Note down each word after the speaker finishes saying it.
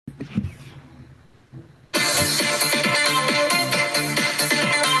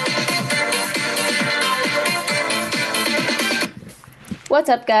What's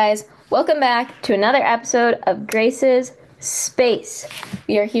up, guys? Welcome back to another episode of Grace's Space.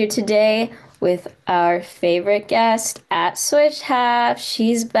 We are here today with our favorite guest at Switch Half.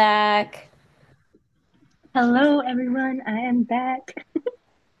 She's back. Hello, everyone. I am back.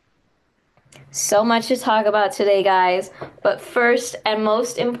 So much to talk about today, guys. But first and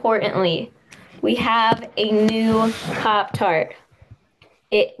most importantly, we have a new Pop Tart.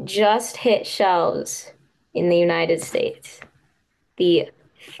 It just hit shelves in the United States. The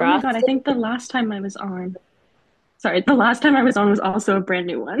Oh my God, I Frosted think the last time I was on was also a brand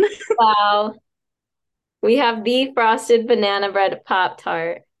new one. Wow. We have the Frosted Banana Bread Pop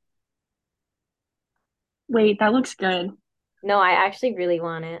Tart. Wait, that looks good. No, I actually really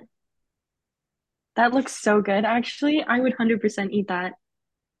want it. That looks so good. Actually, I would 100% eat that.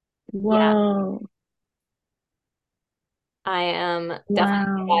 Yeah, Whoa. I am definitely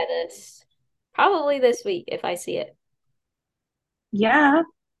gonna Wow. buy this. Probably this week if I see it. Yeah,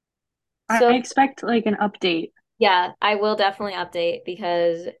 I So, expect like an update. yeah, I will definitely update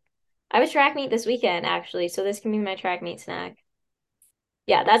because I was track meet this weekend actually, so this can be my track meet snack.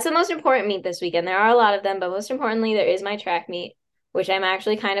 Yeah, that's the most important meet this weekend. There are a lot of them, but most importantly, there is my track meet, which I'm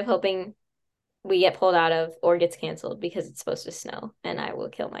actually kind of hoping we get pulled out of or gets canceled because it's supposed to snow and I will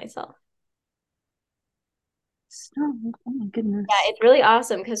kill myself. Snow. Oh my Yeah, goodness. it's really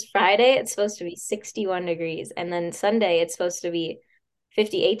awesome because Friday it's supposed to be 61 degrees, and then Sunday it's supposed to be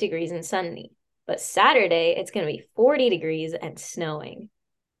 58 degrees and sunny. But Saturday it's going to be 40 degrees and snowing.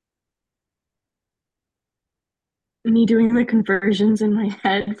 Me doing the conversions in my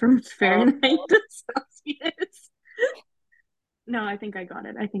head from Oh, Fahrenheit to Celsius. No, I think I got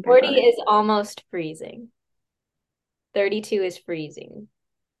it. I think I 40 got it. is almost freezing. 32 is freezing.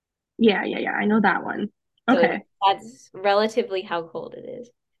 Yeah. I know that one. So Okay. that's relatively how cold it is.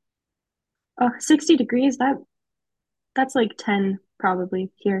 60 degrees. That's like 10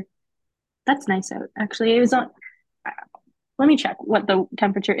 probably here. That's nice out. Actually, it was on. Let me check what the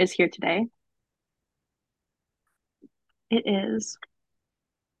temperature is here today. It is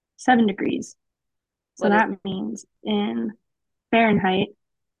 7 degrees. So What is that means in Fahrenheit,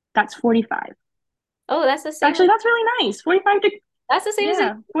 that's 45. Oh, that's the same as Actually, that's really nice. 45 de that's the same as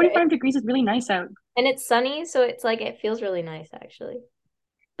yeah, it, 45 degrees is really nice out. and it's sunny, so it's like it feels really nice actually.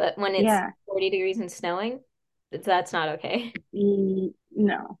 But when it's Yeah. 40 degrees and snowing, that's not okay.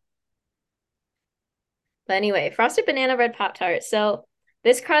 No. But anyway, frosted banana bread Pop Tart. So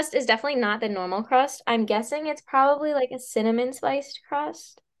this crust is definitely not the normal crust. I'm guessing it's probably like a cinnamon spiced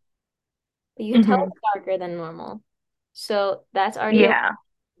crust, but you can tell Hmm. it's darker than normal. So that's already okay. Yeah.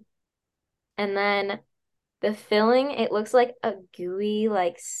 And then the filling, it looks like a gooey,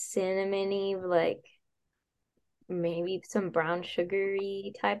 like cinnamony, like maybe some brown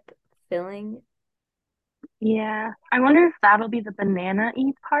sugary type filling. Yeah. I wonder if that'll be the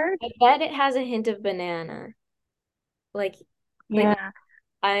banana-y part. I bet it has a hint of banana. Like like Yeah.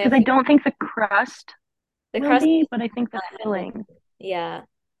 I Because I don't think the crust the will crust be, is but I think the banana. filling. Yeah.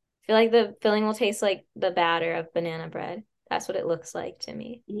 I feel like the filling will taste like the batter of banana bread. That's what it looks like to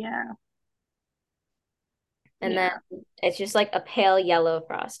me. Yeah. And then Yeah. it's just like a pale yellow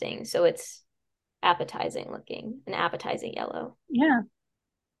frosting. So it's appetizing looking, an appetizing yellow. Yeah.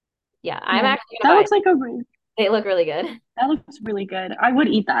 Yeah, I'm Yeah. actually That gonna buy it. looks like a re They look really good. That looks really good. I would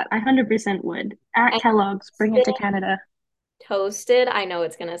eat that. I 100% would. At And Kellogg's, bring it toasted, to Canada. I know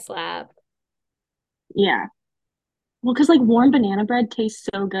it's gonna slap. Yeah. Well, because like warm banana bread tastes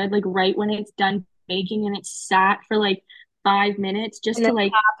so good, like right when it's done baking and it's sat for like 5 minutes just And the to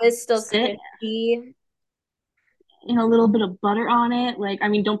like top is still sit crispy. and a little bit of butter on it. Like, I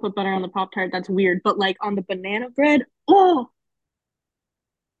mean, don't put butter on the Pop Tart, that's weird. But like on the banana bread, oh,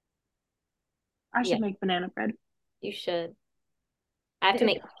 I Yeah, should make banana bread. you should. I have to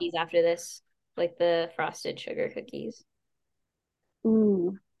make cookies after this, like the frosted sugar cookies.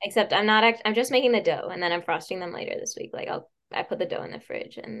 Ooh, Except I'm just making the dough and then I'm frosting them later this week. I put the dough in the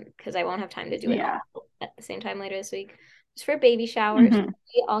fridge and because I won't have time to do it yeah. all at the same time later this week. Just for baby showers. Mm-hmm.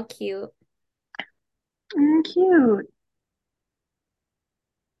 Be all cute. Cute.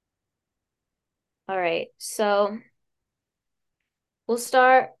 All right. We'll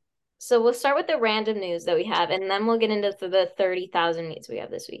start we'll start with the random news that we have and then we'll get into the 30,000 meets we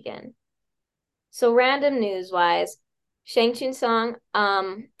have this weekend. So random news wise, Shang Chun Song,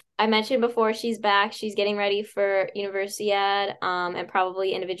 I mentioned before she's back. She's getting ready for Universiade, and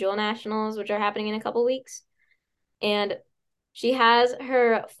probably individual nationals, which are happening in a couple weeks. And she has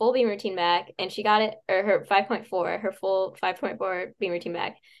her full beam routine back, and she got it, or her 5.4, her full 5.4 beam routine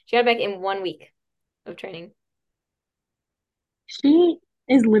back. She got it back in 1 week of training. She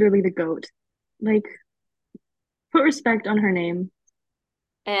is literally the goat. Like, put respect on her name.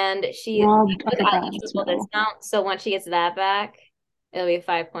 And she Robbed was upper at the bounds. triple No. discount. So once she gets that back, it'll be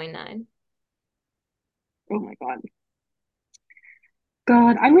 5.9. Oh my God.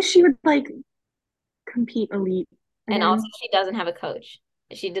 God, I wish she would like compete elite And also, again. she doesn't have a coach.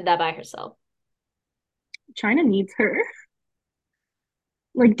 She did that by herself. China needs her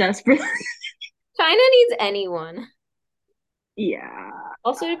like desperately. China needs anyone. Yeah.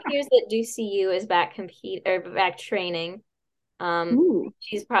 Also, it appears that DCU is back compete or back training. Ooh,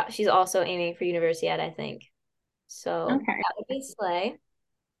 She's also aiming for Universiade, I think. So okay. that would be Slay.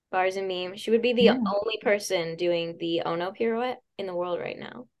 Bars and Meme. She would be the Yeah. only person doing the Ono pirouette in the world right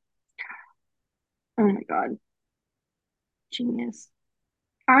now. Oh my God. Genius.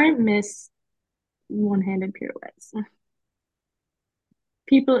 I miss one-handed pirouettes.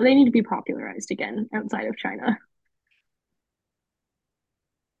 People, they need to be popularized again outside of China.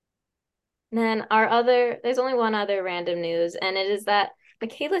 And then there's only one other random news, and it is that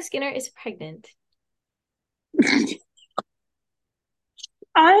Michaela Skinner is pregnant.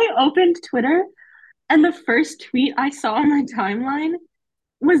 I opened Twitter and the first tweet I saw on my timeline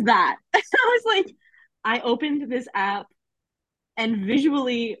was that. I was like, I opened this app and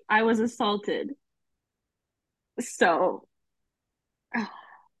visually I was assaulted. So,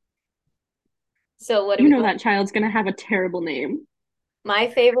 So what do you we know that child's gonna have a terrible name. my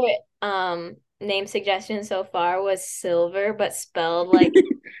favorite name suggestion so far was Silver, but spelled like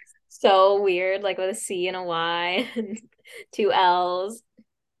so weird, like with a C and a Y and two L's.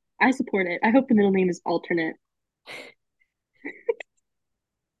 I support it. I hope the middle name is alternate.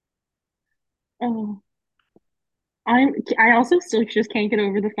 Oh, I also still just can't get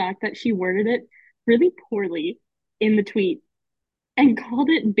over the fact that she worded it really poorly in the tweet and called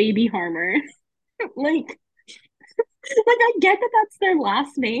it baby harmer. Like, I get that that's their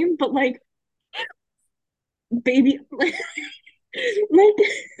last name, but like baby like,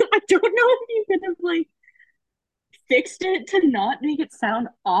 I don't know if you could have like fixed it to not make it sound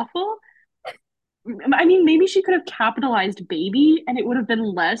awful. I mean, maybe she could have capitalized baby and it would have been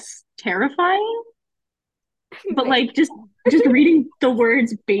less terrifying. But like just reading the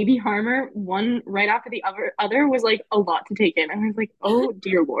words baby harmer one right after the other was like a lot to take in. And I was like, oh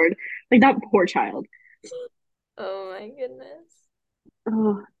dear Lord. Like that poor child. Oh my goodness.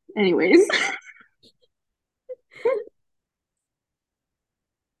 Oh, anyways.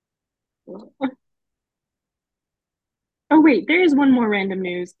 Oh wait, there is one more random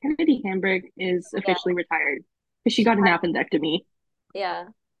news. Kennedy Hamburg is Yeah, officially retired because she got an appendectomy. yeah,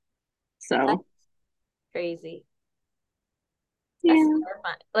 that's So crazy. That's yeah,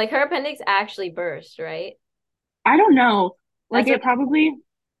 terrifying. Like her appendix actually burst, right? I don't know. Like That's what.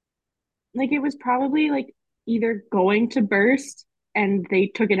 it was probably like either going to burst and they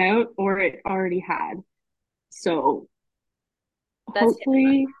took it out or it already had. So That's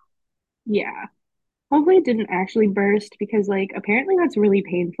hopefully, yeah. Hopefully it didn't actually burst because like apparently that's really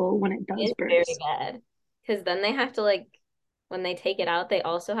painful when it does it's very burst. bad. Because then they have to like when they take it out, they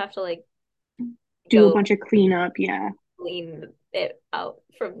also have to like Do a go bunch of cleanup, yeah. clean it out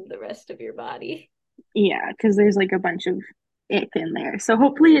from the rest of your body. Yeah, because there's like a bunch of ick in there. So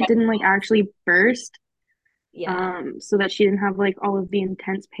hopefully it didn't like actually burst, Yeah, so that she didn't have like all of the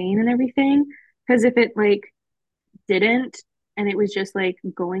intense pain and everything. Because if it like didn't and it was just like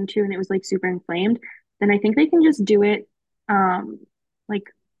going to and it was like super inflamed, then I think they can just do it like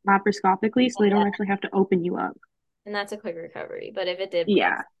laparoscopically so they don't actually have to open you up. and that's a quick recovery. But if it did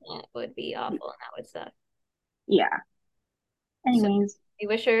Yeah, burst, it would be awful and that would suck. yeah. So Anyways, we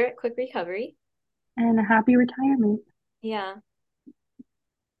wish her a quick recovery. and a happy retirement. Yeah.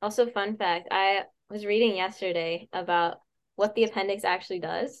 Also, fun fact, I was reading yesterday about what the appendix actually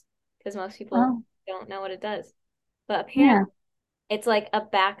does, because most people Oh, don't know what it does. But apparently yeah. it's like a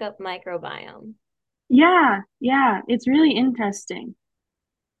backup microbiome. Yeah, yeah. It's really interesting.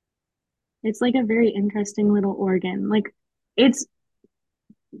 It's like a very interesting little organ. Like it's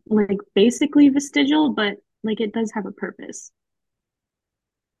like basically vestigial, but like it does have a purpose.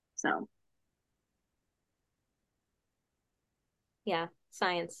 So, Yeah,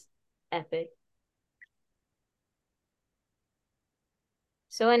 science, epic.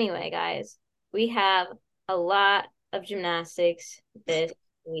 So anyway, guys, we have a lot of gymnastics this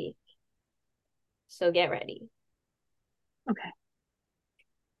week. So get ready. okay.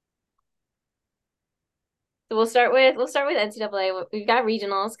 So we'll start with NCAA. We've got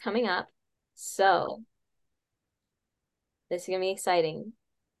regionals coming up. So this is gonna be exciting.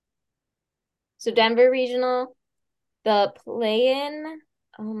 So Denver regional, the play-in.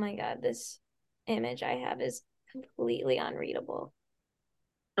 Oh my God, this image I have is completely unreadable.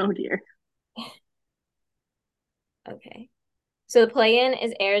 Oh dear. Okay. So the play-in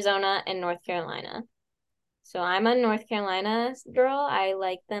is Arizona and North Carolina. So I'm a North Carolina girl. I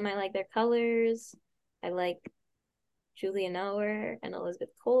like them. I like their colors. I like Julia Noer and Elizabeth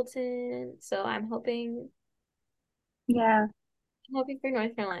Colton. So Yeah, I'm hoping for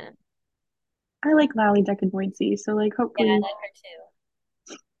North Carolina. I like Lally Decanoidzy, so like Yeah, I hopefully, like her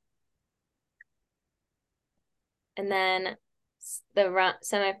too. And then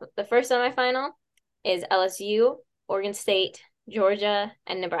the first semifinal is LSU, Oregon State, Georgia,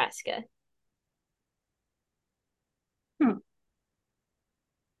 and Nebraska. hmm,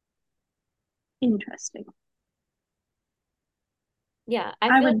 Interesting. Yeah, I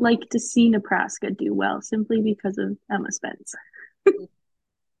I feel would like to see Nebraska do well simply because of Emma Spence. like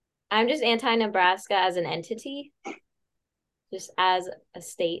I'm just anti-Nebraska as an entity, just as a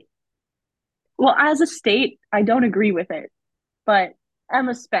state. Well, as a state, I don't agree with it, but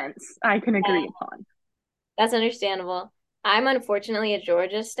Emma Spence, I can agree Yeah, upon. that's understandable. I'm unfortunately a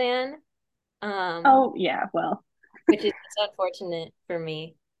Georgia stan, um, Oh, yeah, well, which is just unfortunate for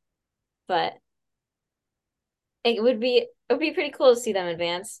me, but it would be pretty cool to see them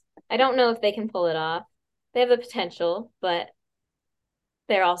advance. I don't know if they can pull it off. They have the potential, but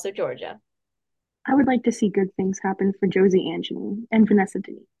they're also Georgia. I would like to see good things happen for Josie Anjani and Vanessa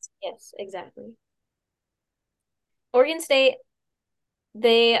Denise. Yes, exactly. Oregon State,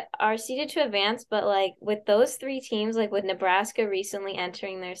 they are seeded to advance, but like with those three teams, like with Nebraska recently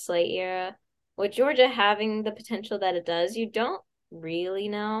entering their slate era, with Georgia having the potential that it does, you don't really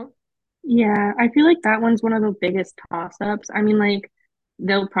know. Yeah, I feel like that one's one of the biggest toss-ups. I mean, like,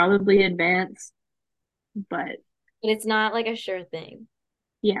 they'll probably advance, but But it's not like a sure thing.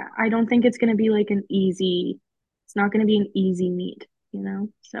 yeah, I don't think it's going to be like it's not going to be an easy meet, you know?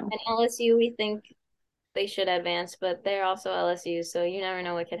 So, And LSU, we think they should advance, but they're also LSU, so you never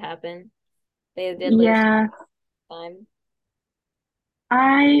know what could happen. They did lose yeah, time.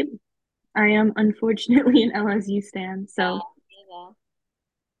 I I am unfortunately an LSU stan, Yeah.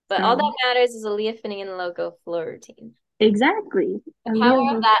 But all so that matters is Aaliyah Finnegan logo floor routine. exactly. The power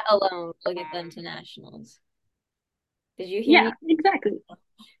Aaliyah of that alone will get them to nationals. Did you hear yeah, me? exactly.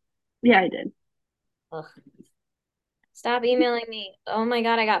 Yeah, I did. Ugh. Stop emailing me. Oh my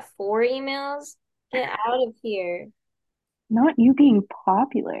God, I got 4 emails. Get out of here. Not you being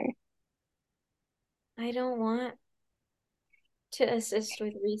popular. I don't want to assist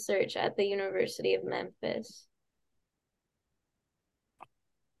with research at the University of Memphis.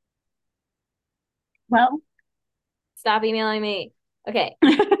 Well, Stop emailing me. Okay.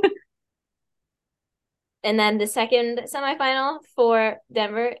 And then the second semifinal for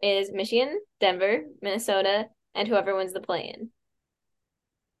Denver is Michigan, Denver, Minnesota, and whoever wins the play-in.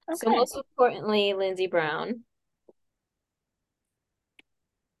 So okay. most importantly, Lindsey Brown.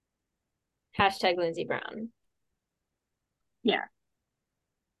 Hashtag Lindsey Brown. Yeah.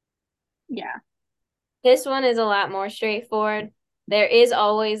 Yeah. This one is a lot more straightforward. There is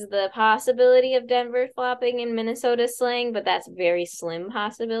always the possibility of Denver flopping and Minnesota slaying, but that's very slim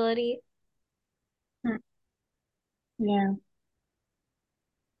possibility. Hmm. Yeah.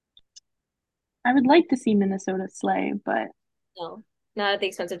 I would like to see Minnesota slay, but No, not at the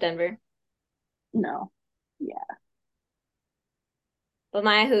expense of Denver. no. Yeah. But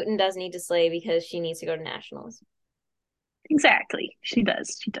Maya Houghton does need to slay because she needs to go to nationals. Exactly. She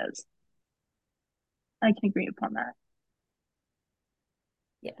does. She does. I can agree upon that.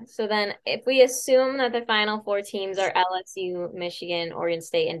 Yeah. So then if we assume that the final four teams are LSU, Michigan, Oregon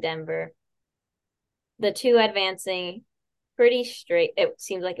State, and Denver, the two advancing pretty straight, it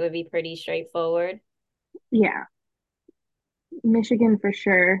seems like it would be pretty straightforward. Yeah. Michigan for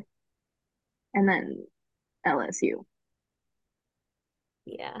sure, and then LSU.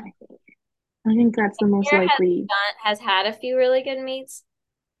 Yeah. I think. I think that's the most Here likely. has had a few really good meets,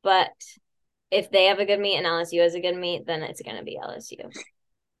 but if they have a good meet and LSU has a good meet, then it's gonna be LSU.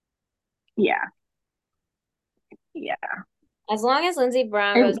 Yeah. Yeah. As long as Lindsey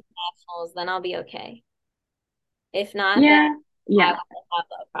Brown goes And to nationals, then I'll be okay. If not, then yeah. I Yeah. will have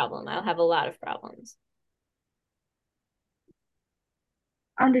a problem. I'll have a lot of problems.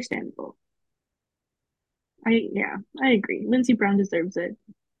 Understandable. I agree. Lindsey Brown deserves it.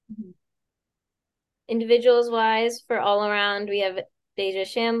 Mhm. Individuals wise, for all around, we have Deja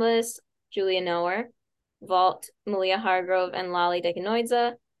Chambliss, Julia Noer, Vault, Malia Hargrove, and Lolly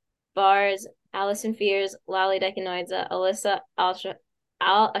Dekanoidze. Bars, Allison Fears, Lolly Dekanoidze, Alyssa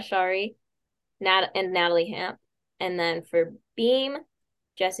Al Ashari, and Natalie Hamp. And then for Beam,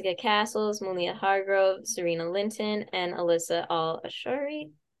 Jessica Castles, Malia Hargrove, Serena Linton, and Alyssa Al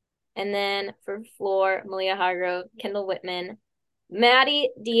Ashari. And then for Floor, Malia Hargrove, Kendall Whitman, Maddie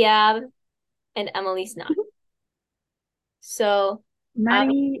Diab, and Emily Snock. So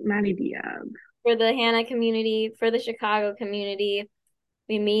Maddie Diab. for the Hannah community, for the Chicago community,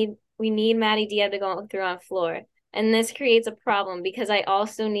 we need Maddie Diab to go through on floor. And this creates a problem because I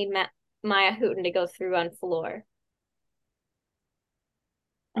also need Maya Hooten to go through on floor.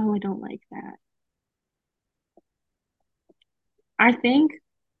 Oh, I don't like that. I think,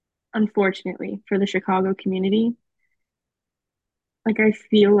 unfortunately, for the Chicago community, like I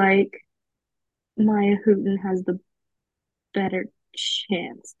feel like Maya Hooten has the better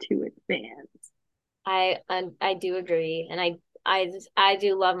chance to advance. I do agree, and I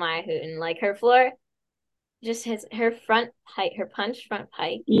do love Maya Hooten. Like her floor just hits her front pike, her punch front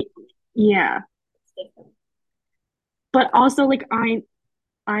pike. Y yeah, but also like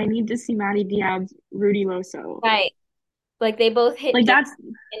I need to see Maddie Diab's Rudy Loso. Right. Like they both hit Like different that's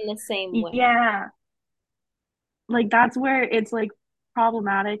in the same way. yeah, like that's where it's like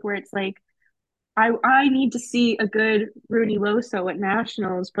problematic where it's like I need to see a good Rudy Loso at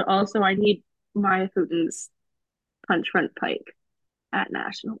nationals, but also I need Maya Hooten's punch front pike at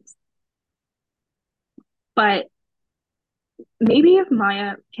nationals. But maybe if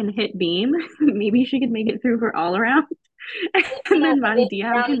Maya can hit beam, maybe she could make it through for all around. And No, then but Maddie Lindsey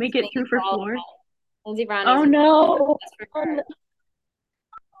Diab Brown can needs make to it make it through for for all floor. of Lindsey Brown needs Oh to make no. it for Oh her. no.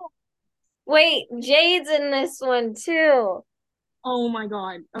 Wait, Jade's in this one too. Oh my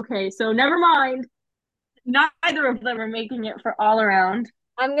God. Okay, so never mind. Neither of them are making it for all around.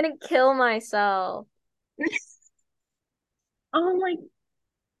 I'm gonna kill myself. Oh my,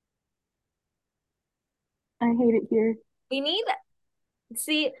 I hate it here. We need,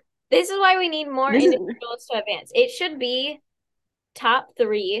 see, this is why we need more This is individuals to advance. It should be top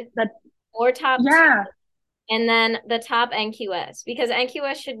three that, or top two, yeah, and then the top NQS because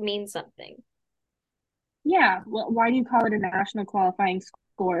NQS should mean something. yeah. Well, why do you call it a national qualifying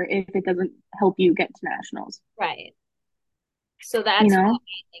score if it doesn't help you get to nationals? Right. So You that's why know?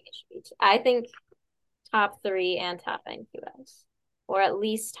 I think it should be. I think top three and top NQS, or at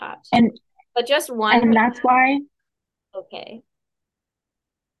least top two. And But just one, and that's why, okay.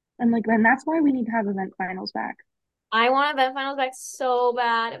 and like then that's why we need to have event finals back. I want event finals back so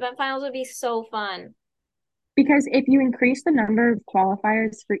bad. Event finals would be so fun. Because if you increase the number of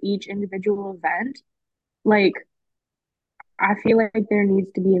qualifiers for each individual event, like I feel like there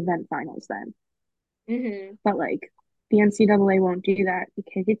needs to be event finals then. Hmm. But like the NCAA won't do that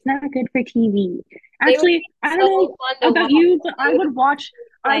because it's not good for TV. They would Actually, be I don't so know fun to about watch. you, but They would be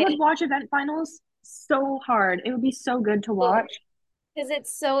I would exciting watch event finals so hard. It would be so good to watch. because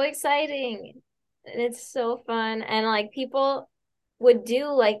it's so exciting. And it's so fun. And like people would do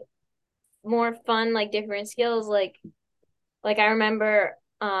like more fun, like different skills. Like I remember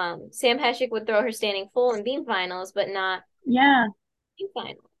Sam Heshik would throw her standing full in beam finals, but not Yeah, beam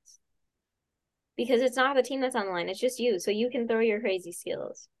finals. Because it's not the team that's on the line, it's just you. So you can throw your crazy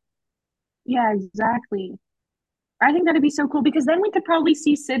skills. yeah, exactly. I think that'd be so cool because then we could probably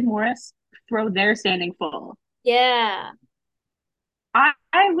see Sid Morris throw their standing full. Yeah. I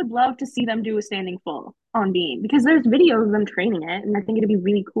would love to see them do a standing full on beam because there's video of them training it, and I think it'd be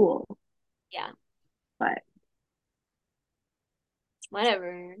really cool. Yeah. But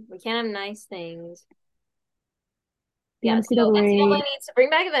Whatever. We can't have nice things. the Yeah, so NCAA NCAA, needs to bring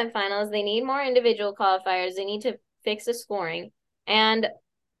back event finals. They need more individual qualifiers. They need to fix the scoring. And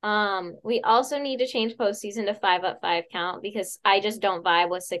we also need to change postseason to 5-up-5 count because I just don't vibe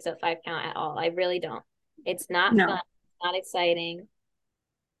with 6-up-5 count at all. I really don't. It's not fun. no, It's not exciting.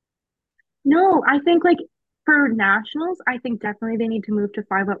 no, I think like for nationals, I think definitely they need to move to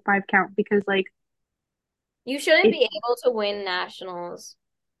 5-up-5 count because like You shouldn't if be able to win nationals.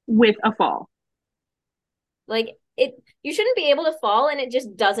 with a fall. Like it you shouldn't be able to fall and it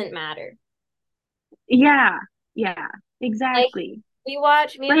just doesn't matter. Yeah, yeah, Like exactly.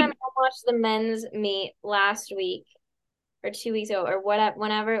 me and my Like, mom watched the men's meet last week or 2 weeks ago or whatever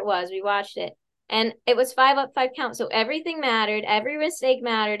whenever it was, we watched it. And it was 5-up-5 count. So everything mattered, every mistake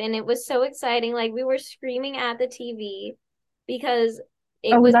mattered, and it was so exciting. Like we were screaming at the TV because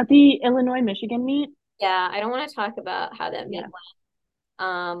oh, it was was, that the Illinois Michigan meet? yeah, I don't want to talk about how that meet Yeah,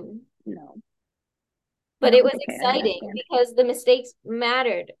 went. no. But No, it was it's okay. I exciting understand. because the mistakes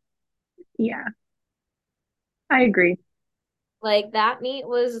mattered. Yeah, I agree. Like that meet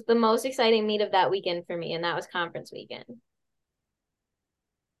was the most exciting meet of that weekend for me, and that was conference weekend.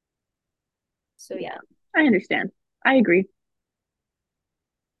 So Yeah, yeah. I understand. I agree.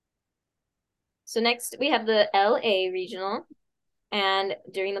 So next we have the LA regional, and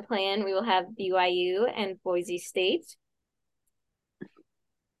during the plan we will have BYU and Boise State.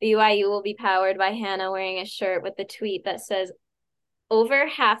 BYU will be powered by Hannah wearing a shirt with the tweet that says, "Over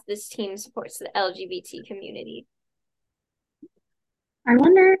half this team supports the LGBT community." I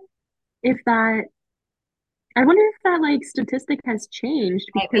wonder if that I wonder if that like statistic has changed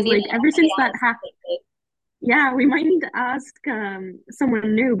Right, we because need like to ever update since on that this happened, statistic. yeah, we might need to ask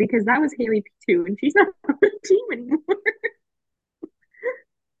someone new because that was Haley P2 and she's not on the team anymore.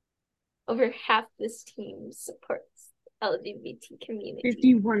 Over half this team supports the LGBT community.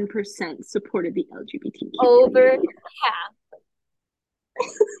 51% supported the LGBTQ Over community. half.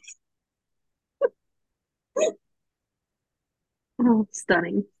 Oh,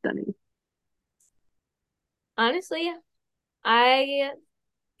 stunning, stunning. Honestly, I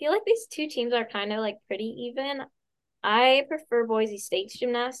feel like these two teams are kind of like pretty even. I prefer Boise State's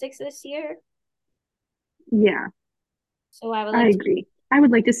gymnastics this year, Yeah, so I would I like to. agree. I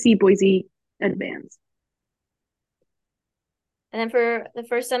would like to see Boise advance. And then for the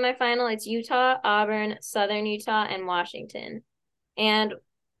first semifinal, it's Utah, Auburn, Southern Utah, and Washington. And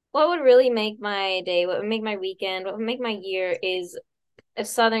what would really make my day, what would make my weekend, what would make my year is if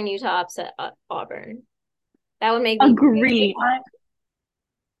Southern Utah upset Auburn. That would make me Agree.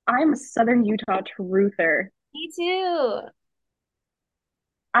 I'm a Southern Utah truther. me too.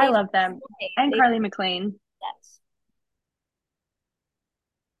 I They love them. And they Carly McLean. yes.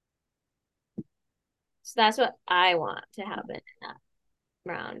 So that's what I want to happen in that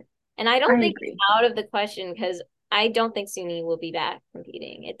round. And I I don't think it's agree. out of the question because I don't think Suni will be back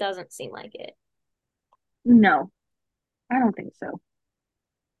competing. It doesn't seem like it. No, I don't think so.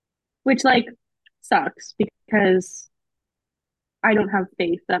 Which like sucks because I don't have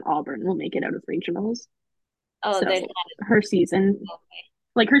faith that Auburn will make it out of regionals. Oh, there's So her season,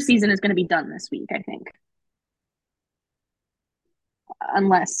 like her season is going to be done this week, I think.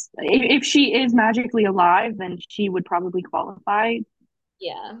 Unless if she is magically alive, then she would probably qualify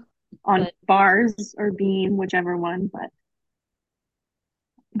yeah, on but bars or beam, whichever one.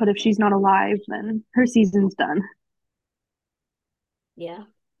 But if she's not alive, then her season's done. yeah.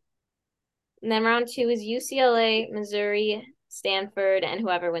 And then round two is UCLA, Missouri, Stanford, and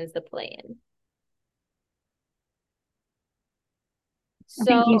whoever wins the play-in. I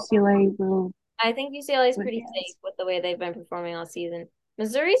think So UCLA will I think UCLA is pretty safe advance. with the way they've been performing all season.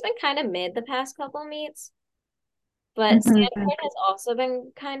 Missouri's been kind of mid the past couple meets, but Mm-hmm. Stanford has also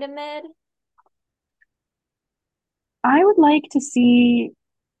been kind of mid. I would like to see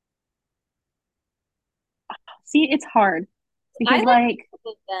it's hard I because like like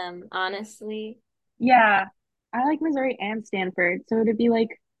both of them, honestly. yeah, I like Missouri and Stanford. So it'd be like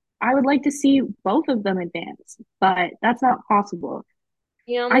I would like to see both of them advance, but that's not possible.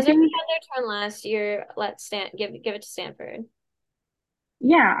 You know, I Missouri think had their turn last year. Let's give it to Stanford.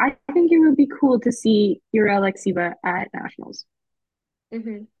 yeah, I think it would be cool to see your Alexiva at nationals.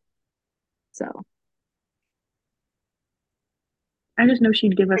 Hmm. So I just know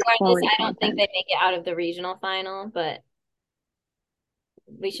she'd give us Regardless, quality I don't think content. they make it out of the regional final, but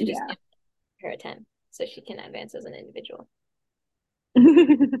we should just Yeah. give her a 10 so she can advance as an individual.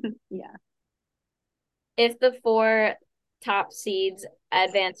 Yeah. If the four top seeds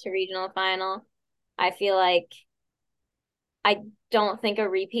advance to regional final, I feel like I don't think a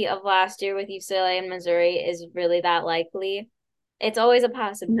repeat of last year with UCLA and Missouri is really that likely. It's always a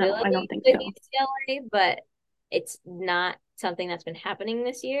No, I don't possibility think with so. UCLA, but it's not something that's been happening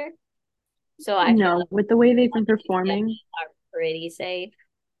this year. So I feel No, with the way they've been like UCLA performing, are pretty safe.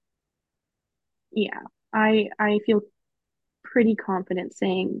 yeah. I feel pretty confident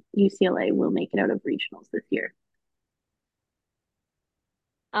saying UCLA will make it out of regionals this year.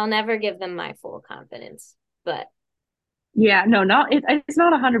 I'll never give them my full confidence, but Yeah, no, it's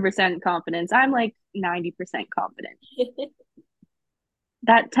not 100% confidence. I'm like 90% confident.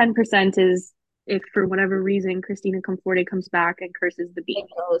 That 10% is if for whatever reason Christina Conforte comes back and curses the the beam.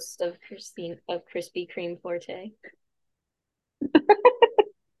 ghost of Krispy Kreme Forte.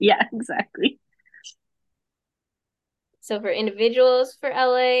 Yeah, exactly. So for individuals for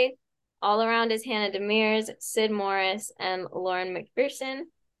LA, all around is Hannah Demirs, Sid Morris, and Lauren McPherson.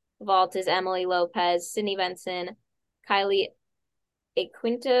 Vault is Emily Lopez, Sydney Benson, Kylie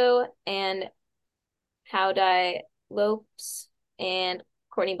Aquinto, and Howdai Lopes, and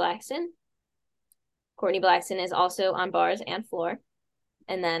Courtney Blackson. Courtney Blackson is also on bars and floor.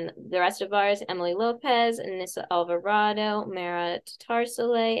 And then the rest of bars, Emily Lopez, Nissa Alvarado, Mara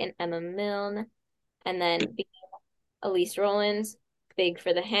Tatarsoleil, and Emma Milne. And then Elise Rollins, big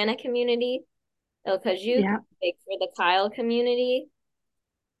for the Hannah community. Ilka Juk, Yeah. big for the Kyle community.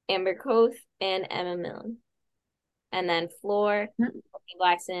 Amber Koth, and Emma Milne. And then floor, Courtney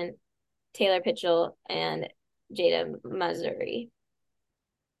Blackson, Taylor Pitchell, and Jada Mazuri.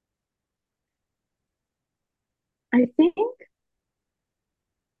 I think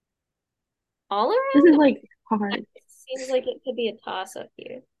All this is around, like hard. seems like it could be a toss-up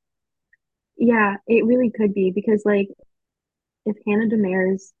here. Yeah, it really could be because like if Hannah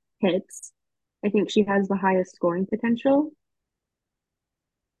Demers hits, I think she has the highest scoring potential.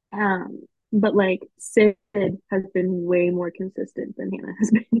 But like Sid has been way more consistent than Hannah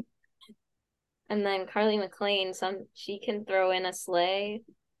has been. And then Carly McLean, she can throw in a sleigh.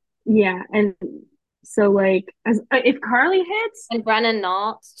 Yeah, and so like as if Carly hits, And Brenna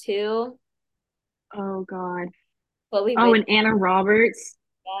Nault too. oh God. Chloe Oh, Whit. and Anna Roberts.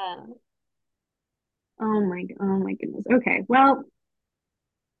 Yeah. Oh my goodness. Okay. Well,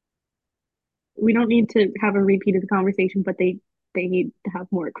 we don't need to have a repeat of the conversation, but they need to have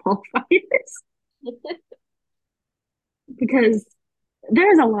more qualifiers because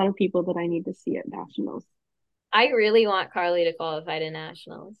there's a lot of people that I need to see at nationals. I really want Carly to qualify to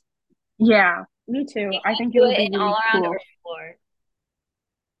nationals. Yeah, me too. She I could think it do would it be in all really around or cool. floor.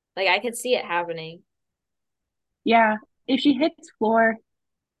 Like I could see it happening. Yeah, if she hits floor,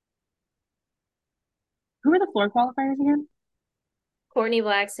 who are the floor qualifiers again? Courtney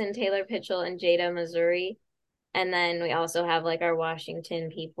Blackson, Taylor Pitchell, and Jada Missouri. And then we also have like our Washington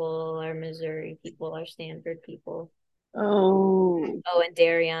people, our Missouri people, our Stanford people. Oh, Oh, and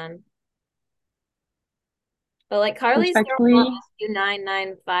Darion. But like Carly's throwing all respectfully, these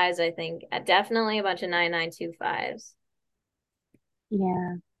 2.995s, I think. Definitely a bunch of 9.925s. yeah. You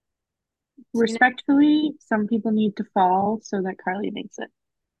know, Respectfully, some people need to fall so that Carly makes it.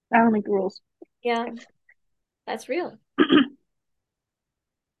 I don't make the rules. yeah, that's real.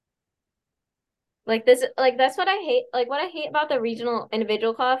 Like this, like that's what I hate. Like what I hate about the regional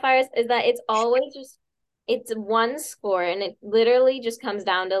individual qualifiers is that it's always just it's one score and it literally just comes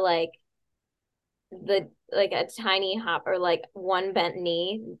down to the like a tiny hop or like one bent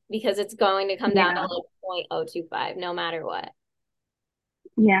knee because it's going to come down to Yeah, like 0.025 no matter what.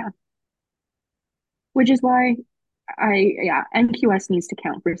 yeah. Which is why yeah, NQS needs to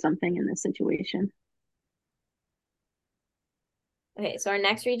count for something in this situation. Okay, so our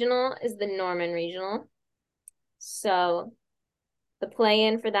next regional is the Norman regional. So the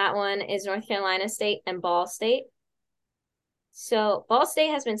play-in for that one is North Carolina State and Ball State. So Ball State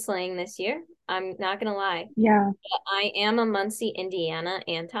has been slaying this year. I'm not gonna lie. Yeah. But I am a Muncie, Indiana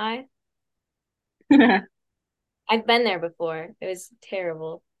anti. I've been there before. It was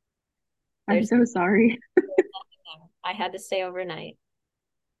terrible. I'm There's so sorry. nothing there. I had to stay overnight.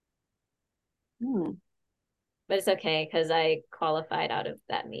 Hmm. But it's okay because I qualified out of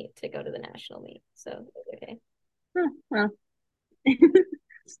that meet to go to the national meet. So it's okay. Huh, well,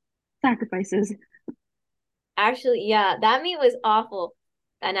 sacrifices. Actually, yeah, that meet was awful.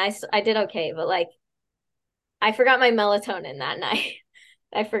 And I did okay, but like I forgot my melatonin that night.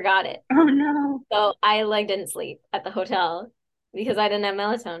 I forgot it. Oh no. So I like didn't sleep at the hotel because I didn't have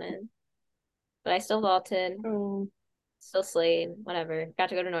melatonin. But I still vaulted, Oh, still slayed, whatever. Got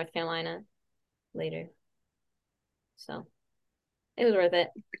to go to North Carolina later. So it was worth it.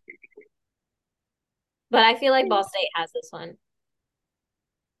 But I feel like Ball State has this one.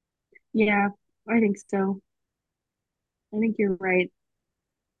 yeah, I think so. I think you're right.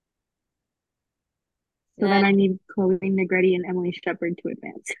 And So then then I need Chloe Negretti and Emily Shepard to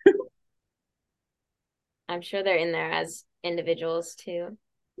advance. I'm sure they're in there as individuals too.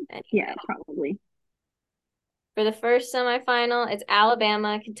 Yeah, Anyway, probably. for the first semifinal, it's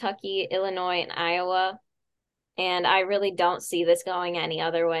Alabama, Kentucky, Illinois, and Iowa. And I really don't see this going any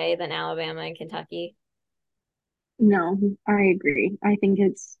other way than Alabama and Kentucky. No, I agree. I think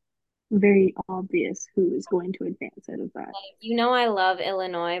it's very obvious who is going to advance out of that. Like, you know, I love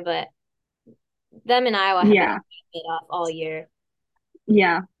Illinois, but them and Iowa have been Yeah, it off all year.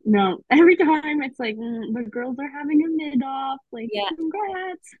 yeah. No, every time it's like the girls are having a mid off. Like, Yeah.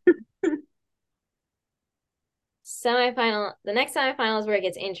 congrats. The next semifinal is where it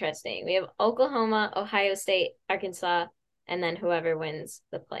gets interesting. We have Oklahoma, Ohio State, Arkansas, and then whoever wins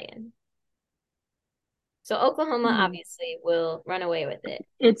the play-in. So Oklahoma Hmm. obviously will run away with it.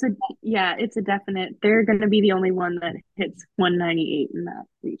 It's a yeah, it's a definite. They're going to be the only one that hits 198 in that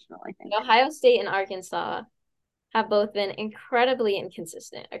regional, I think. Ohio State and Arkansas have both been incredibly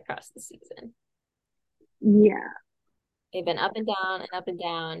inconsistent across the season. Yeah. They've been up and down and up and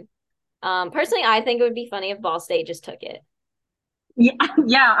down. Personally, I think it would be funny if Ball State just took it. Yeah,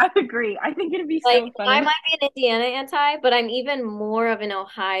 yeah, I agree. I think it'd be Like, so I funny. might be an Indiana anti, but I'm even more of an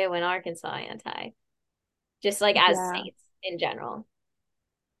Ohio and Arkansas anti, just like as Yeah. states in general.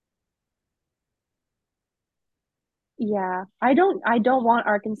 Yeah. I don't want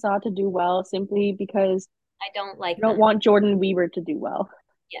Arkansas to do well simply because I don't I like don't them. want Jordan Weaver to do well.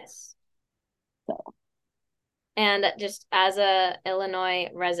 Yes. So, And just as a Illinois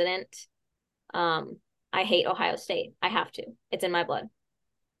resident, um, I hate Ohio State. I have to. It's in my blood.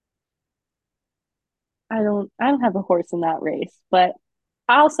 I don't have a horse in that race, but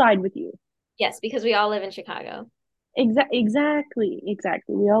I'll side with you. Yes, because we all live in Chicago. Exactly.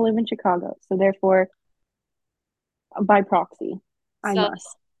 We all live in Chicago, so therefore, by proxy, I So must.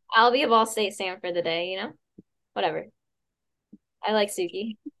 I'll be a Ball State fan for the day, Whatever. I like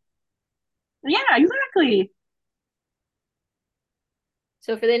Suki. Yeah, exactly.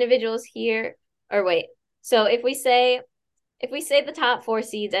 So for the individuals here, or wait. So if we say the top four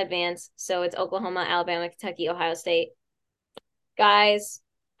seeds advance, so it's Oklahoma, Alabama, Kentucky, Ohio State. Guys,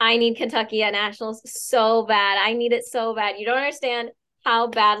 I need Kentucky at nationals so bad. I need it so bad. You don't understand how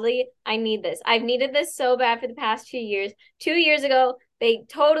badly I need this. I've needed this so bad for the past 2 years. 2 years ago, they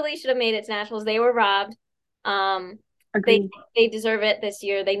totally should have made it to nationals. They were robbed. Um, they Agreed. they deserve it this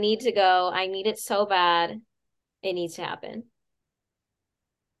year. They need to go. I need it so bad. It needs to happen.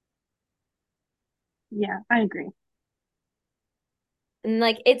 Yeah, I agree. And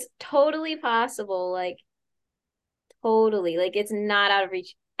like it's totally possible. Like totally. Like it's not out of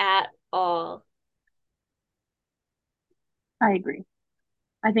reach at all. I agree.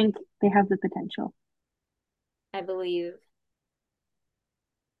 I think they have the potential. I believe.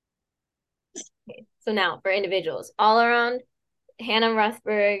 Okay. So now for individuals, all around Hannah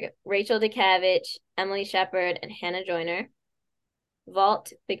Ruthberg, Rachel DeCavich, Emily Shepard, and Hannah Joyner.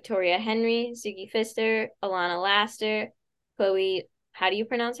 Vault, Victoria Henry, Suki Pfister, Alana Laster, Chloe, how do you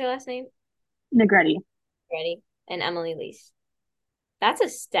pronounce her last name? Negretti. Ready? And Emily Lease. That's a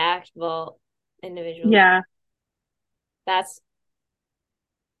stacked vault individually. Yeah, That's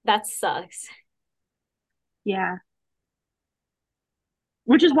that sucks. yeah.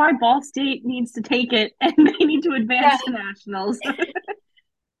 Which is why Ball State needs to take it and they need to Yeah. advance to nationals.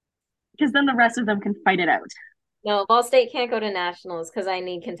 Because then the rest of them can fight it out. No, Ball State can't go to nationals because I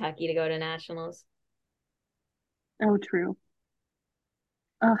need Kentucky to go to nationals. Oh, true.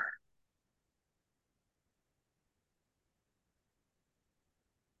 Ugh,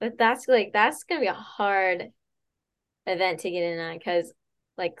 But that's gonna be a hard event to get in on because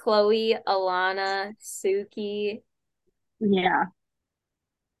like Chloe, Alana, Suki, yeah,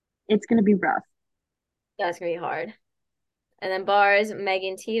 it's gonna be rough. that's gonna be hard. And then bars,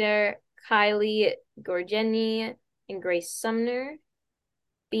 Megan Teeter, Kylie Gorgeni, and Grace Sumner.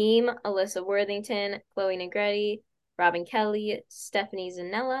 Beam, Alyssa Worthington, Chloe Negretti, Robin Kelly, Stephanie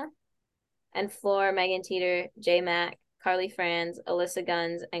Zanella. And floor, Megan Teeter, J Mac, Carly Franz, Alyssa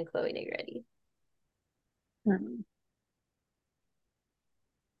Guns, and Chloe Negretti. Hmm.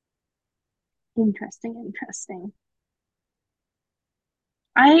 Interesting.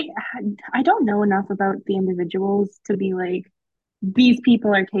 I I don't know enough about the individuals to be like these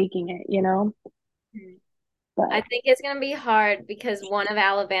people are taking it. I But think it's going to be hard because one of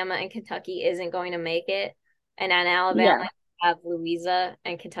Alabama and Kentucky isn't going to make it. And in Alabama, yeah, you have Louisa,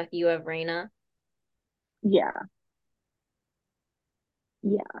 and Kentucky, you have Raina. yeah,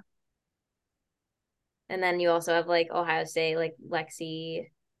 yeah. And then you also have like Ohio State, like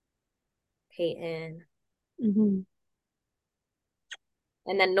Lexi, Peyton, Hmm.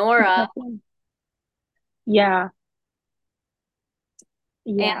 and then It's a Nora tough one. Yeah,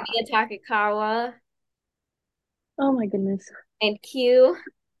 and yeah. Mia Takakawa Oh my goodness. and Q.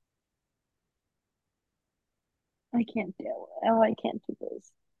 I can't deal. Oh, I can't do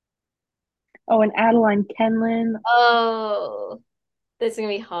this. Oh, and Adeline Kenlin. Oh, this is gonna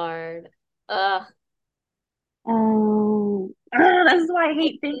be hard. Ugh, Oh, this is why I I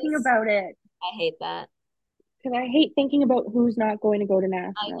hate hate thinking this. about it. I hate that. Because I hate thinking about who's not going to go to I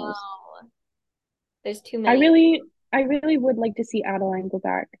nationals. know. There's too I many. really, I really would like to see Adeline go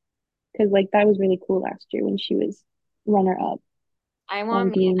back because like that was really cool last year when she was runner up I on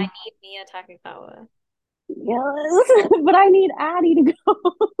want Mia. I Beam. need Mia Takakawa. Yes, but I need Addie to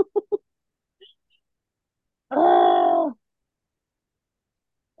go. Oh,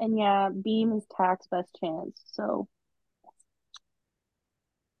 and yeah, Beam is Tack's best chance. So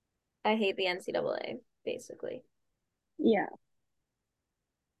I hate the NCAA, basically. yeah,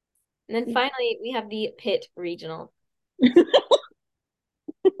 And then yeah. finally, we have the Pitt Regional. My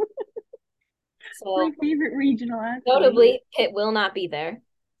So favorite regional actually. notably, Pitt will not be there.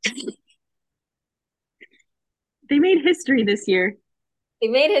 They made history this year. They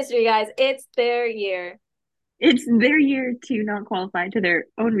made history, guys. It's their year. It's their year to not qualify to their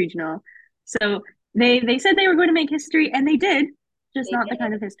own regional. So they said they were going to make history and they did, just They not the did.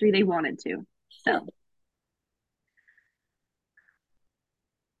 kind of history they wanted to. So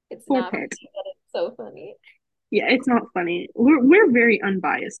It's poor not Pitt. funny, but it's so funny. Yeah, it's not funny. We're very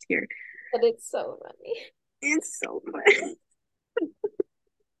unbiased here. But it's so funny. It's so funny.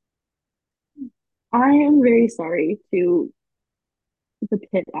 I am very sorry to the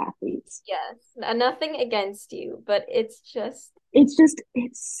pit athletes. Yes, nothing against you, but it's just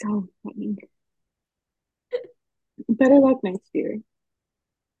It's so funny. Better luck next year.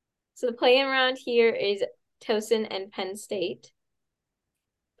 so the play-in round here is Towson and Penn State.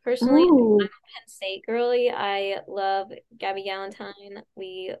 Personally, I'm Oh, a Penn State girly. I love Gabby Galantine.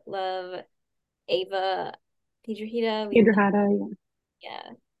 We love Ava Piedrahita. We Pedro love, Hatta, yeah.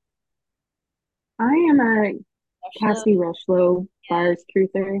 yeah, I am a Rushlow. Cassidy Rushlow Yeah. bars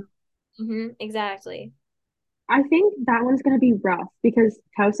truther. Exactly. I think that one's gonna be rough because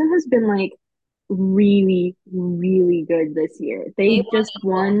Towson has been like really, really good this year. They They won just Eagle.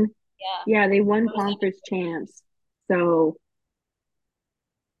 won, Yeah. yeah, they won What was that? conference champs. So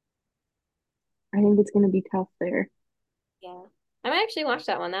I think it's gonna be tough there. Yeah. I might actually watch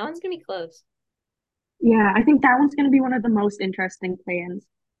that one. That one's gonna be close. Yeah, I think that one's gonna be one of the most interesting play-ins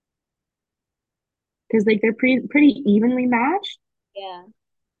because like they're pretty evenly matched. Yeah.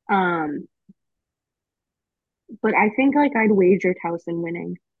 Um, but I think like I'd wager Towson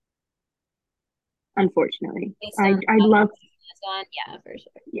winning, unfortunately. Based I on I'd how the love, season has gone. Yeah, for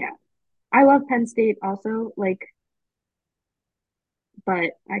sure. yeah. I love Penn State also, like,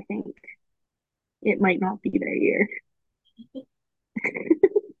 but I think it might not be their year.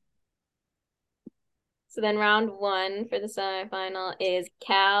 So then round one for the semifinal is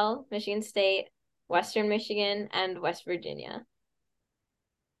Cal, Michigan State, Western Michigan, and West Virginia.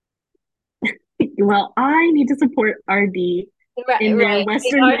 Well, I need to support RD Right, in their right. The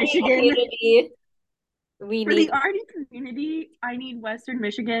Western RD Michigan. community, we For need. the RD community, I need Western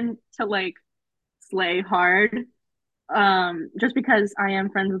Michigan to like slay hard. Just because I am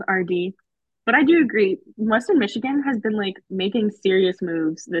friends with RD. But I do agree, Western Michigan has been like making serious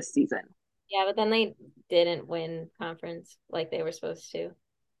moves this season. Yeah, but then they didn't win conference like they were supposed to.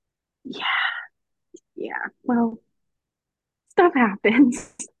 Yeah, yeah. Well, stuff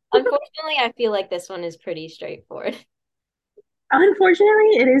happens. Unfortunately, I feel like this one is pretty straightforward.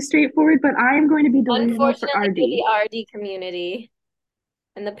 Unfortunately, it is straightforward, but I am going to be delusional for Unfortunately for RD. the RD community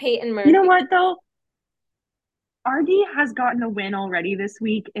and the Peyton You know Murphy. what though? RD has gotten a win already this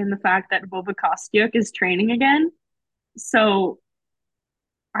week in the fact that Vova Kostyuk is training again. So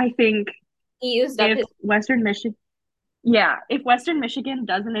I think He used up if his. Western Michigan, yeah, if Western Michigan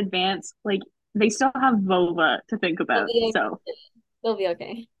doesn't advance, like they still have Vova to think They'll about. be, So they'll be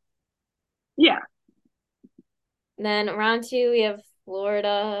okay. yeah, Then round two, we have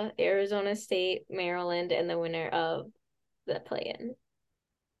Florida, Arizona State, Maryland, and the winner of the play-in.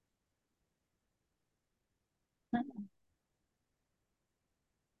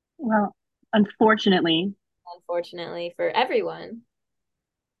 well, unfortunately, Unfortunately for everyone,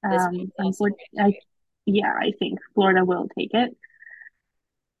 this one's also unfortunately, pretty straight. yeah, I think Florida will take it.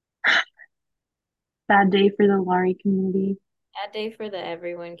 Bad day for the Laurie community. Bad day for the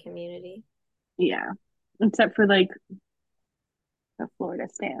everyone community. Yeah, except for like the Florida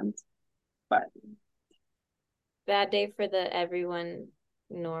stands. But Bad day for the everyone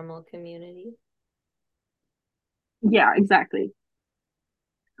normal community. yeah, exactly.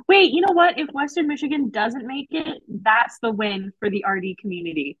 Wait, you know what? If Western Michigan doesn't make it, that's the win for the RD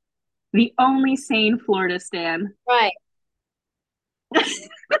community. The only sane Florida stand. Right.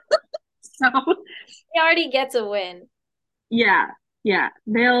 So He already gets a win. yeah, yeah,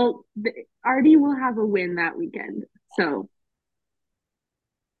 RD will have a win that weekend. So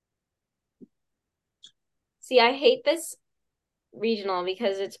See, I hate this regional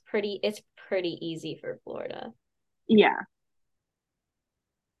because it's pretty easy for Florida. yeah,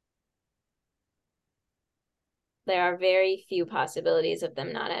 There are very few possibilities of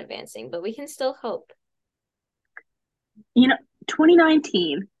them not advancing, but we can still hope. you know,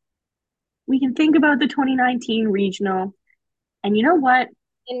 2019. We can think about the 2019 regional, and you know what?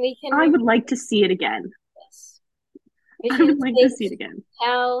 And we can I remember would like to see it again. this. I Michigan would like to see it State, again.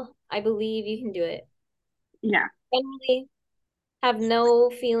 Cal, I believe you can do it. Yeah, Generally, have no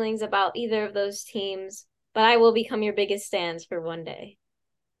feelings about either of those teams, but I will become your biggest stands for one day.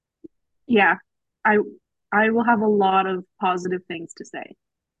 yeah. I I will have a lot of positive things to say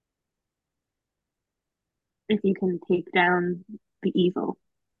if you can take down the evil.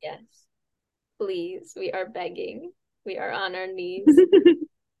 Yes. Please, we are begging. We are on our knees.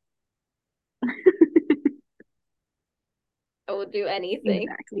 I will do anything.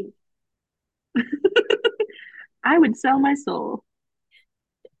 Exactly. I would sell my soul.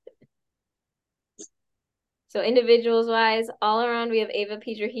 So individuals wise, all around we have Ava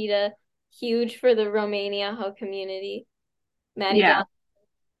Piedrahita, huge for the Romania Ho community. Maddie Yeah.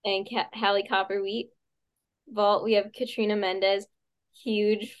 Johnson and Hallie Copperwheat. Vault, we have Katrina Mendez,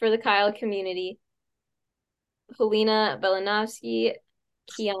 huge for the Kyle community. Helena Belinovsky,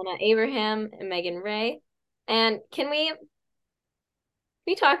 Kiana Abraham, and Megan Ray. And can we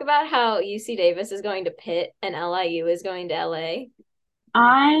talk about how UC Davis is going to Pitt and LIU is going to LA?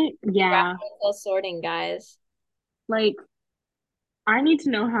 Yeah, Geographical sorting, guys. like I need to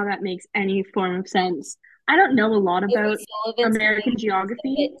know how that makes any form of sense. I don't know a lot Sophie about Sullivan's American going to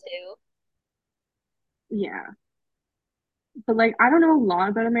Pitt geography. too. Yeah, but like I don't know a lot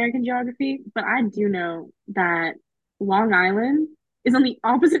about American geography, but I do know that Long Island is on the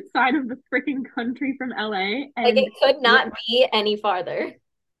opposite side of the freaking country from LA. Like And it could what not be any farther.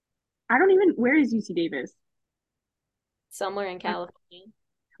 I don't even, where is UC Davis? Somewhere in I, California.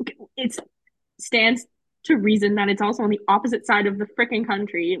 okay, it stands to reason that it's also on the opposite side of the freaking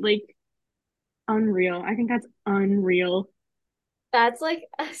country. Like, unreal. I think that's unreal. That's like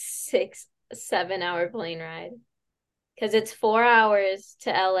a 7 hour plane ride. Because it's 4 hours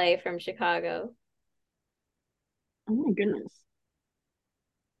to LA from Chicago. Oh my goodness.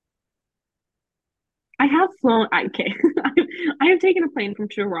 I have flown, okay. I have taken a plane from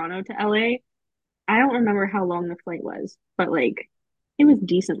Toronto to LA. I don't remember how long the flight was, but like it was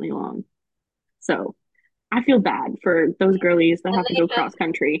decently long. So I feel bad for those girlies that And have to they go have cross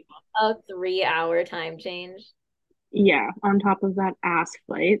country. a 3 hour time change. Yeah, on top of that ass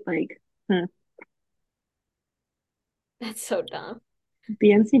flight, like, That's so dumb.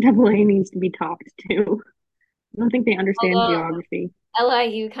 the NCAA needs to be talked to. I don't think they understand Although geography.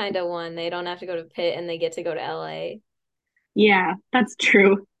 LIU kind of won. They don't have to go to Pitt and they get to go to LA. Yeah, that's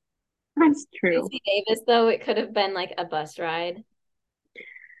true. That's true. UC Davis, though, it could have been like a bus ride.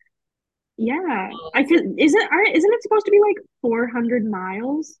 Yeah, Oh, I could. Isn't it supposed to be like 400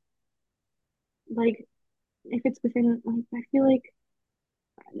 miles? Like, if it's within, like, I feel like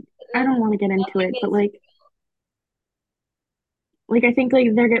I don't want to get into nothing it, but makes like I think like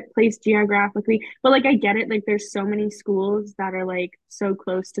they get placed geographically, but like I get it. Like, there's so many schools that are like so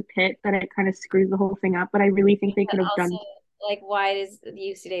close to Pitt that it kind of screws the whole thing up. But I really think they but could have also done, like why is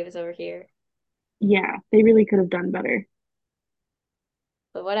UC Davis over here? yeah, they really could have done better.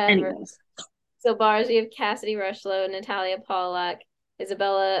 But whatever. Anyways, So bars, we have Cassidy Rushlow, Natalia Pollock,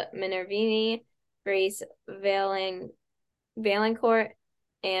 Isabella Minervini, Grace Valancourt,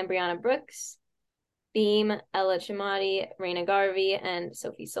 and Brianna Brooks. Beam, Ella Chamati, Raina Garvey, and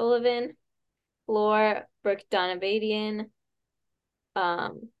Sophie Sullivan. Floor, Brooke Donabadian,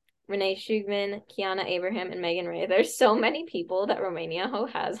 um, Renee Shugman, Kiana Abraham, and Megan Ray. There's so many people that Romania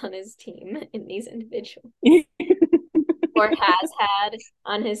has on his team in these individuals, or has had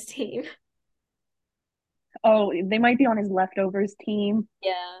on his team. oh, they might be on his leftovers team.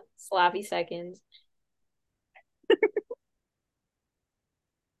 Yeah, sloppy seconds.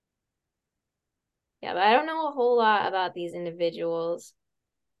 Yeah, but I don't know a whole lot about these individuals,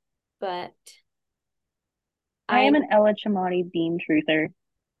 but I I am an Ella Chamati beam truther.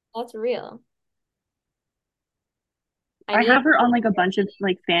 that's real. I I need have her on like a bunch of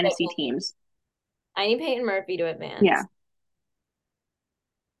like fantasy teams. I need Peyton Murphy to Yeah, advance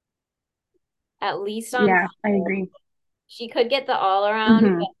at least on yeah, I agree. she could get the all around,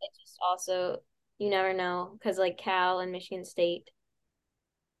 Hmm. but it just also you never know because like Cal and Michigan State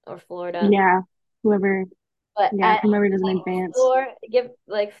or Florida. Yeah, whoever, But yeah, at whomever doesn't advance. floor, give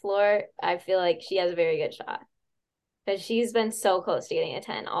like floor, I feel like she has a very good shot because she's been so close to getting a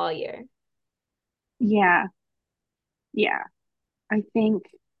 10 all year. Yeah, yeah. I think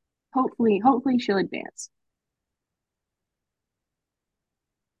hopefully she'll advance.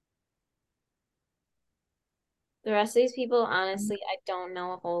 The rest of these people, honestly, I don't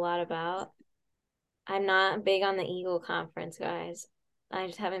know a whole lot about. I'm not big on the Eagle Conference, guys. I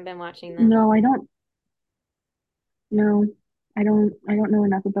just haven't been watching them. No, I don't know. I don't know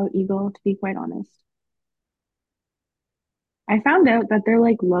enough about Eagle to be quite honest. I found out that their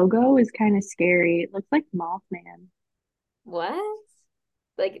like logo is kind of scary. It looks like Mothman. What?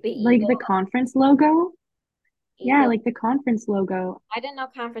 Like the Like Eagle, the conference logo. Yeah, Eagle. like the conference logo I didn't know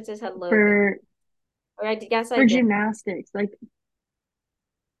conferences had logos, for or I guess I for did. gymnastics. Like,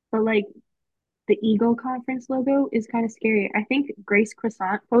 but like the Eagle conference logo is kind of scary. I think Grace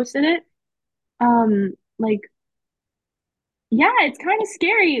Croissant posted it. Like, yeah, it's kind of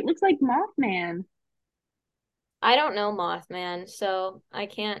scary. It looks like Mothman. I don't know Mothman, so I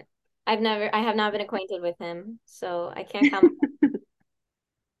can't. I have not been acquainted with him, so I can't comment.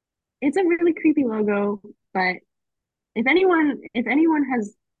 It's a really creepy logo, but if anyone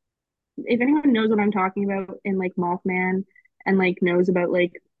knows what I'm talking about in like Mothman and like knows about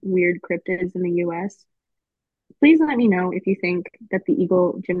like weird cryptids in the US, please let me know if you think that the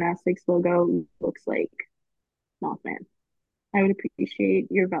Eagle Gymnastics logo looks like Mothman. I would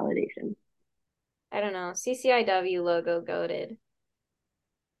appreciate your validation. I don't know. CCIW logo goated.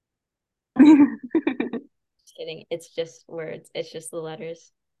 Just kidding. It's just words. It's just the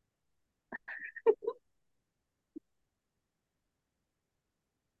letters.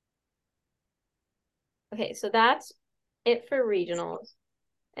 Okay, so that's it for regionals.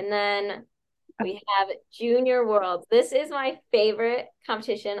 And then we have Junior Worlds. This is my favorite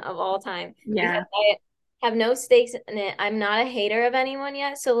competition of all time because Yeah, I have no stakes in it. I'm not a hater of anyone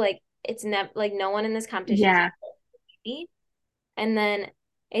yet, so like it's never like no one in this competition is yeah, me. And then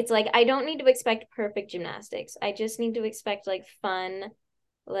it's like I don't need to expect perfect gymnastics. I just need to expect like fun,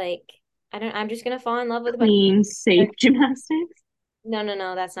 like I'm just gonna fall in love with a bunch clean, of safe gymnastics.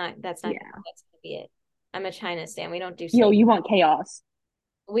 no, that's not Yeah. that's gonna be it. I'm a China stan. We don't do Yo, safe. you want chaos.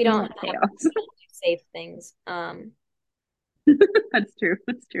 We You don't want have chaos. we don't do safe things. That's true.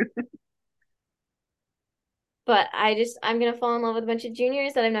 That's true. But I'm gonna fall in love with a bunch of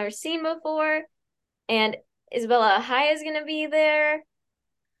juniors that I've never seen before, and Isabella Haya is gonna be there,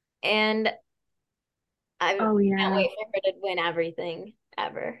 and I Oh can't yeah. wait for her to win everything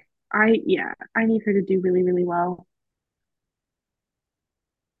ever. Yeah, I need her to do really, really well.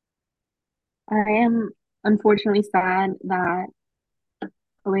 I am unfortunately sad that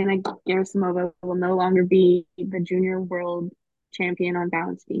Elena Gerasimova will no longer be the junior world champion on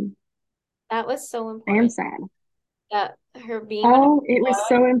balance beam. That was so I am important. sad. That her beam and Oh, it was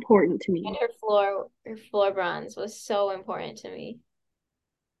so important to me. her floor bronze was so important to me.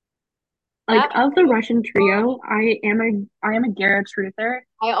 Like That of the Russian trio, I am a Gara truther.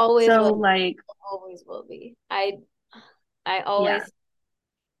 I always So will, like always will be. I yeah, always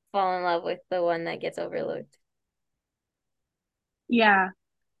fall in love with the one that gets overlooked. yeah.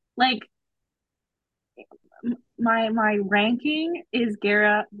 Like my ranking is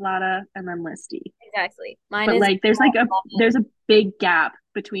Gara, Vlada, and then Listy. Exactly. Mine But is like there's a big gap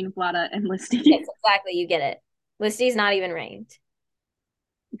between Vlada and yes, Listy. exactly. You get it. Listy's not even ranked.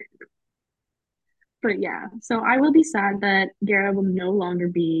 But yeah, so I will be sad that Gara will no longer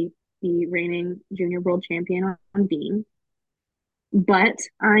be the reigning junior world champion on beam. But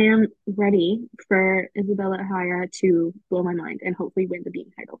I am ready for Isabella Haya to blow my mind and hopefully win the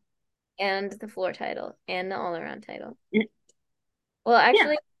beam title. And the floor title and the all around title. Yeah, Well, yeah,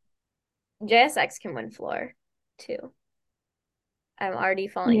 actually, JSX can win floor too. I'm already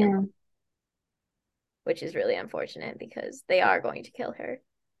falling in love, yeah. which is really unfortunate because they are going to kill her.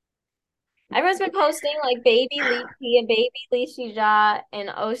 Everyone's been posting like baby Li and baby Li Shija and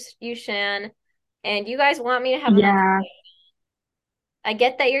Os Yushan, and you guys want me to have another. Yeah, I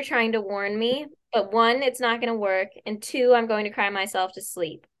get that you're trying to warn me, but one, it's not going to work, and two, I'm going to cry myself to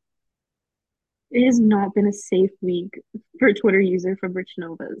sleep. it has not been a safe week for a Twitter user from Rich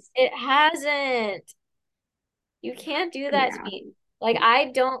Novas. It hasn't. You can't do that to Yeah, me. Like, I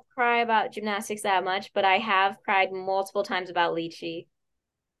don't cry about gymnastics that much, but I have cried multiple times about Lychee.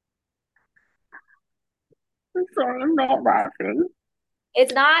 I'm sorry, I'm not laughing.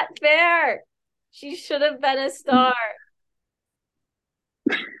 It's not fair. She should have been a star.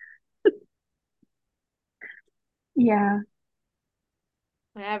 Yeah,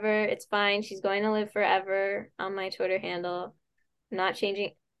 Whatever, it's fine. She's going to live forever on my Twitter handle. I'm not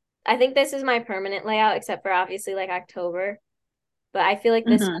changing. I think this is my permanent layout, except for obviously like October. But I feel like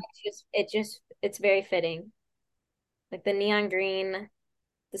this hmm, one it's very fitting. Like the neon green,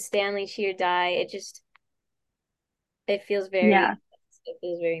 the Stanley cheer dye, it feels yeah,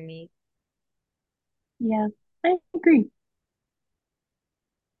 very me. yeah. I agree.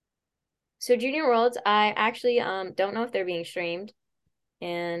 So Junior Worlds, I actually don't know if they're being streamed,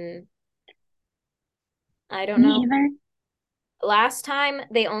 and I don't Me know. either. Last time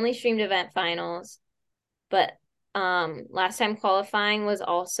they only streamed event finals, but last time qualifying was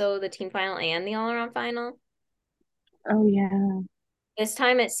also the team final and the all around final. Oh yeah. This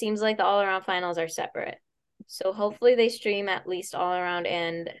time it seems like the all around finals are separate. So hopefully they stream at least all around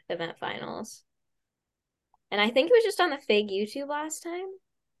and event finals. And I think it was just on the Fig YouTube last time.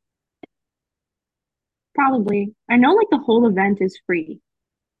 Probably. I know like the whole event is free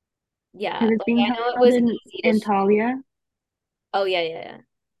Yeah, because it's like being I know it held was in easy to stream. Antalya. Oh yeah.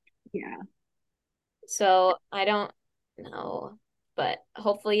 Yeah. So I don't know, but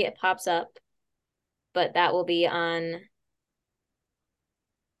hopefully it pops up. But that will be on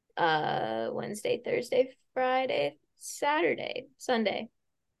Wednesday, Thursday, Friday, Saturday, Sunday.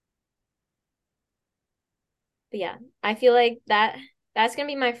 But yeah, I feel like that's gonna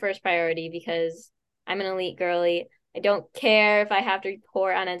be my first priority because I'm an elite girly. I don't care if I have to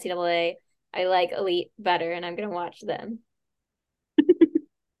report on NCAA. I like elite better, and I'm gonna watch them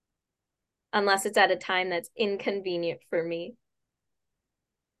unless it's at a time that's inconvenient for me.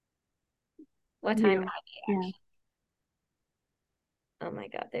 What time You. are they Yeah. actually? Oh my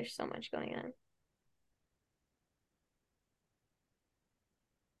God, there's so much going on.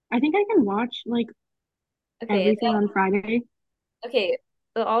 I think I can watch like Okay, everything on Friday. okay.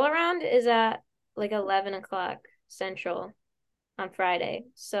 The all around is at like 11 o'clock Central on Friday.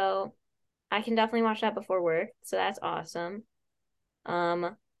 So I can definitely watch that before work. So that's awesome.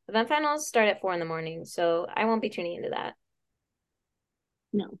 Event finals start at 4 in the morning, so I won't be tuning into that.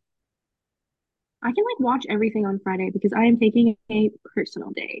 No. I can like watch everything on Friday because I am taking a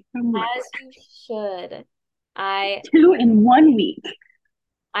personal day from work. As you should. I 2 in 1 week.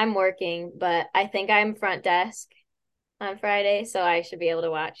 I'm working, but I think I'm front desk on Friday, so I should be able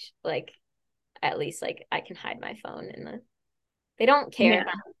to watch like at least like I can hide my phone in the they don't care if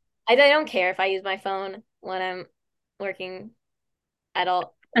Yeah. they don't care if I use my phone when I'm working at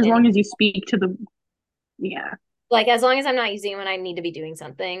all. As And long as you speak to the, yeah. like as long as I'm not using it when I need to be doing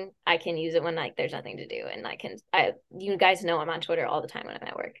something, I can use it when like there's nothing to do and I you guys know I'm on Twitter all the time when I'm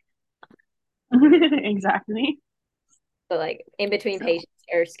at work. Exactly. But like in between So, patients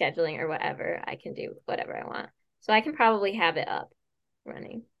or scheduling or whatever, I can do whatever I want. So I can probably have it up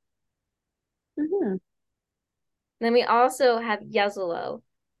running. mhm. Then we also have Yezelo,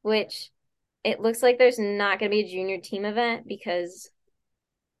 which it looks like there's not going to be a junior team event because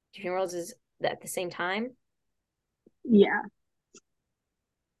Junior Worlds is at the same time. Yeah.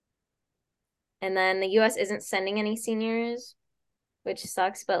 And then the US isn't sending any seniors, which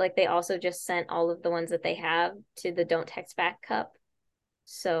sucks, but like they also just sent all of the ones that they have to the Don't Text Back Cup.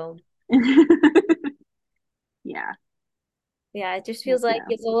 So Yeah. yeah, it just But feels like yeah.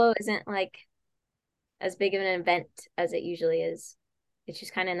 Yezelo isn't like as big of an event as it usually is. It's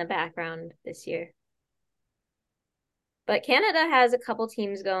just kind of in the background this year. But Canada has a couple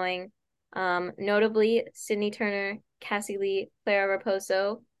teams going, notably Sydney Turner, Cassie Lee, Clara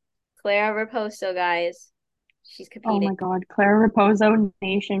Raposo. Clara Raposo, guys, she's Oh competing. my God. Clara Raposo,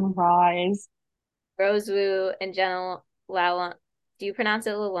 Nation Rise. Rose Wu and Jenna Lalonde. Do you pronounce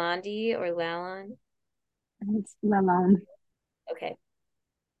it Lalonde or Lalonde? It's Lalonde. Okay.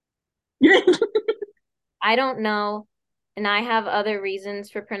 I don't know. And I have other reasons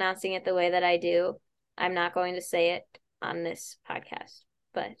for pronouncing it the way that I do. I'm not going to say it on this podcast,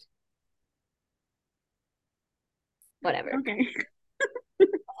 but whatever. Okay.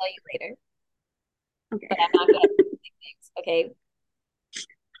 I'll tell you later. Okay. But I'm not going to things. Okay.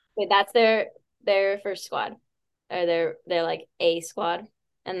 But that's their first squad. Or they're like a squad.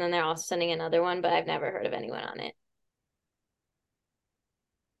 And then they're also sending another one, but I've never heard of anyone on it.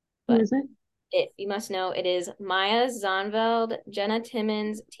 Who But is it? it you must know it is Maya Zonveld, Jenna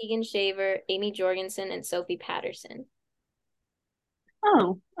Timmons, Tegan Shaver, Amy Jorgensen, and Sophie Patterson.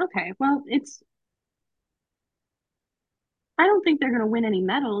 Oh, okay. Well, I don't think they're gonna win any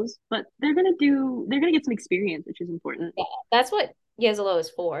medals, but they're gonna get some experience, which is important. Yeah, that's what Yezelo is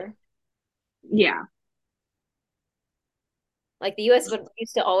for. Yeah. Like the US would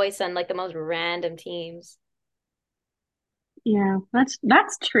used to always send like the most random teams. Yeah,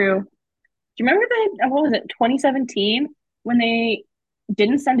 that's true. Do you remember what was it, 2017 when they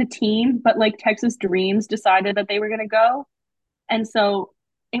didn't send a team, but like Texas Dreams decided that they were gonna go? And so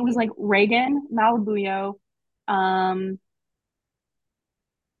it was like Reagan, Malabuyo, um,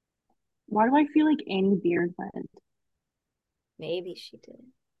 why do I feel like Amy Beard went? Maybe she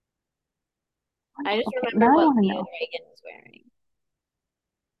did. I just Okay, remember now I what want to Leah know. Reagan was wearing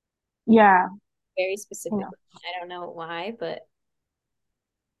Yeah, very hang on. specifically. I don't know why, but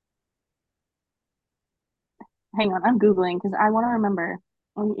Hang on, I'm Googling because I want to remember.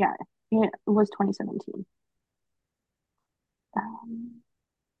 Oh, yeah, it was 2017. Um,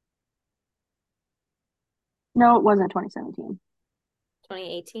 no, it wasn't 2017.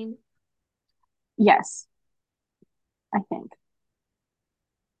 2018 Yes, I think.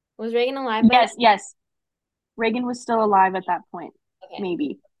 was Reagan alive by then? Yes, yes. Reagan was still alive at that point. Okay.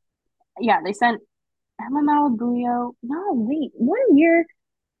 Maybe. Yeah, they sent Emma Malabuyo. No, wait, what year?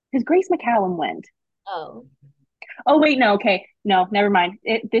 Because Grace McCallum went. Oh, Oh, wait, no, okay. No, never mind.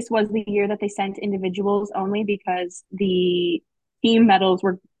 This was the year that they sent individuals only because the team medals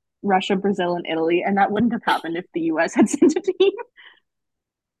were Russia, Brazil, and Italy, and that wouldn't have happened if the US had sent a team.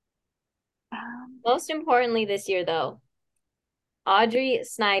 Um, most importantly this year though, Audrey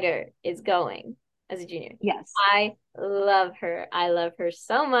Snyder is going as a junior. yes. I love her. I love her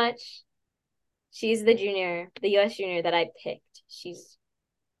so much. She's the junior, the US junior that I picked.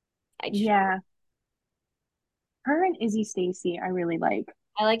 I just Yeah. Her and Izzy Stacy, I really like.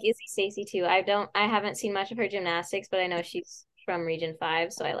 I like Izzy Stacy too. I haven't seen much of her gymnastics, but I know she's from Region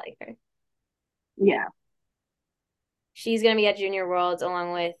 5, so I like her. Yeah. She's gonna be at Junior Worlds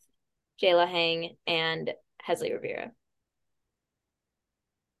along with Jayla Hang and Hesley Rivera.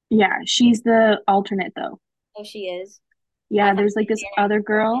 Yeah, she's the alternate though. Oh, she is. I Yeah, thought there's like this Rivera other was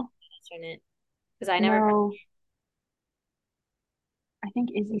girl. an alternate because I never. No, I think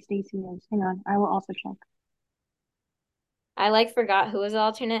Izzy Stacy is. Hang on, I will also check. I like forgot who was the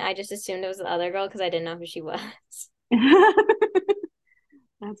alternate. I just assumed it was the other girl because I didn't know who she was.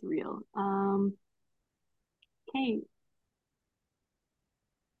 That's real. Okay,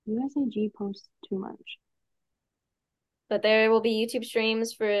 USAG posts too much. But there will be YouTube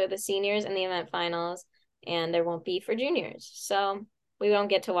streams for the seniors and the event finals, and there won't be for juniors. So we won't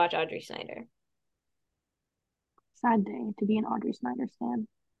get to watch Audrey Snyder. Sad day to be an Audrey Snyder stan.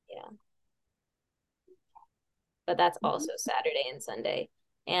 Yeah. But that's also Saturday and Sunday.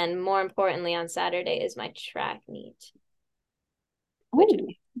 And more importantly, on Saturday is my track meet, which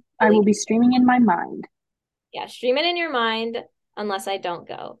Oh, I will be streaming in my mind. yeah, stream it in your mind unless I don't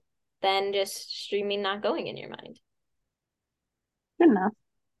go. Then just streaming not going in your mind. Good enough.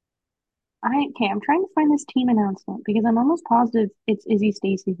 I'm trying to find this team announcement because I'm almost positive it's Izzy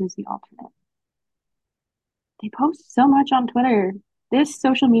Stacy who's the alternate. They post so much on Twitter. This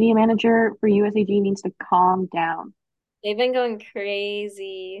social media manager for USAG needs to calm down. They've been going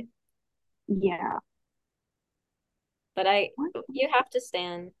crazy, Yeah. but What? you have to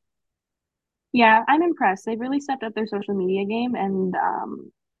stand. Yeah, I'm impressed. They've really stepped up their social media game and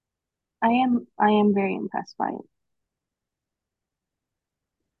I am very impressed by it.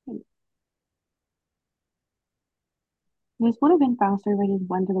 This would have been faster if I just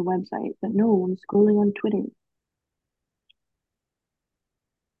went to the website, but no, I'm scrolling on Twitter.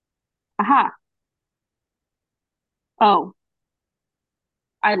 Aha. Oh,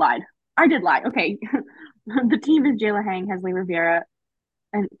 I lied. I did lie. Okay. The team is Jayla Hang, Hesley Rivera,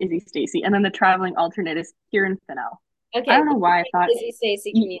 and Izzy Stacy, and then the traveling alternate is Kieran Fennell. I Okay, don't know why I thought. Izzy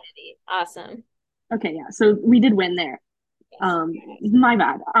Stacy community. Awesome. Okay, yeah. So we did win there. Yes. My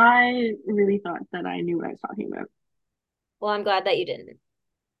bad. I really thought that I knew what I was talking about. Well, I'm glad that you didn't.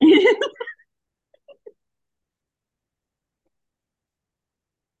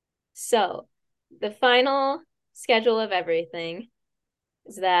 So, the final schedule of everything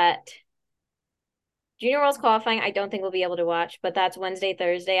is that Junior Worlds qualifying, I don't think we'll be able to watch, but that's Wednesday,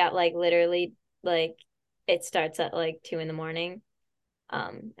 Thursday at like literally like it starts at like 2 in the morning.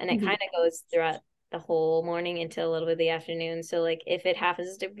 And it kind Mhm. of goes throughout the whole morning until a little bit of the afternoon. So like if it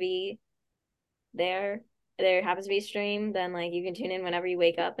happens to be there, there happens to be a stream, then like you can tune in whenever you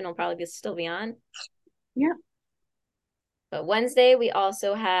wake up and it'll probably still be on. Yeah. But Wednesday we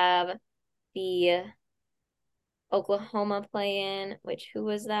also have the Oklahoma play-in, which who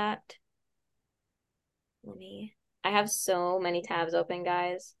was that? Let me I have so many tabs open,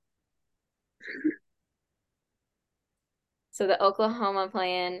 guys. So the Oklahoma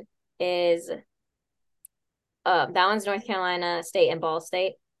play-in is that one's North Carolina State and Ball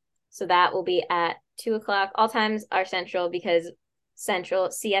State. So that will be at 2 o'clock. All times are central because central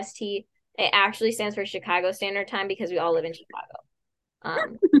CST, it actually stands for Chicago Standard Time because we all live in Chicago.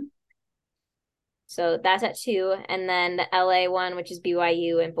 Um, so that's at 2. And then the LA one, which is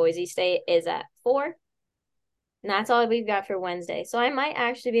BYU and Boise State, is at 4. And that's all we've got for Wednesday. So I might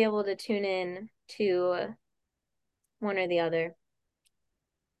actually be able to tune in to one or the other.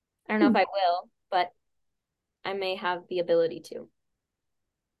 I don't know if Hmm. I will, but I may have the ability to.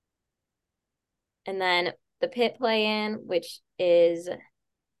 And then the pit play in, which is,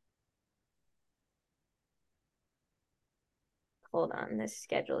 hold on, this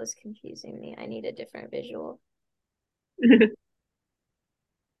schedule is confusing me. I need a different visual.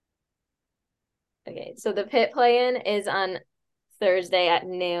 Okay, so the pit play in is on Thursday at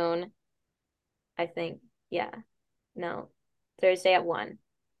noon, I think. Yeah. No. Thursday at 1.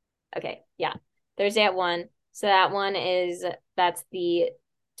 Okay, yeah. Thursday at 1. So that's the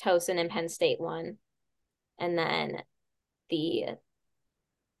Towson and Penn State one. And then the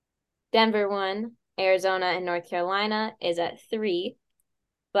Denver one, Arizona and North Carolina is at 3.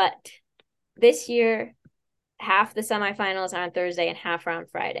 But this year, half the semifinals are on Thursday and half are on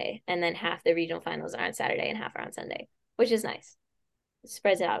Friday. And then half the regional finals are on Saturday and half are on Sunday, which is nice. It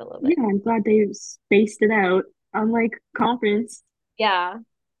spreads it out a little bit. Yeah, I'm glad they spaced it out. Unlike conference, Yeah,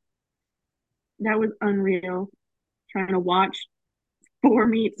 that was unreal. Trying to watch four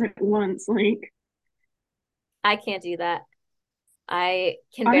meets at once. Like, I can't do that. I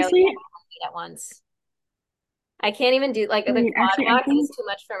can barely honestly, eat at once. I can't even do like the wait, quad actually, I box is think, too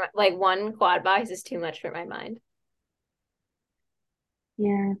much for my like one quad box is too much for my mind.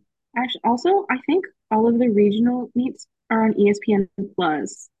 yeah. Actually, also, I think all of the regional meets are on ESPN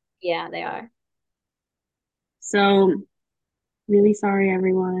Plus. Yeah, they are. So Really sorry,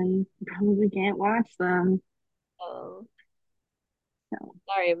 everyone. You probably can't watch them. Oh, So,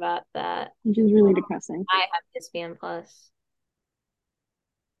 sorry about that. which is really depressing. I have ESPN Plus.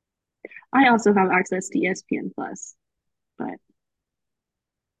 I also have access to ESPN Plus, but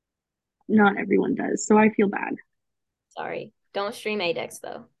not everyone does. So I feel bad. Sorry. Don't stream Adex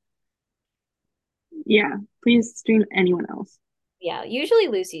though. Yeah, please stream anyone else. Yeah, usually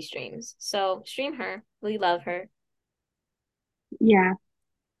Lucy streams. So stream her. We love her. Yeah,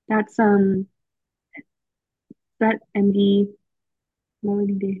 that's that MD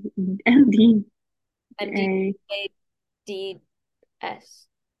Melody MDA MDADS.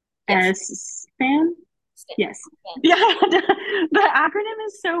 Yes. fan. Yes. Yeah, the acronym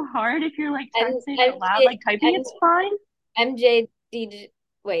is so hard if you're like trying to And say it out loud. MJ, Like typing it's fine. MJD,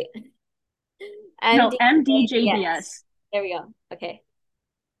 wait, No, MDJDS. MDJDS. There we go. Okay.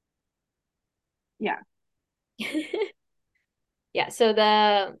 Yeah. Yeah, so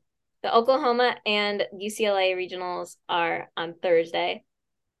the Oklahoma and UCLA regionals are on Thursday.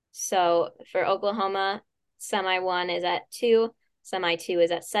 So for Oklahoma, semi one is at 2, semi two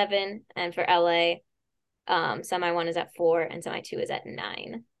is at 7, and for LA, semi one is at 4 and semi two is at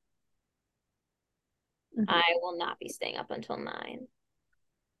 9. Mhm. I will not be staying up until 9,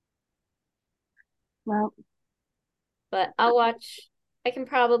 Well, but I'll watch. I can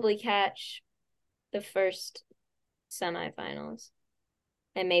probably catch the first semifinals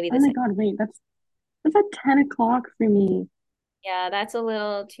and maybe oh the my second. God, wait, that's at 10 o'clock for me. Yeah, that's a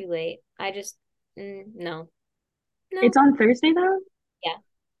little too late. I just no, It's no. on Thursday though? Yeah,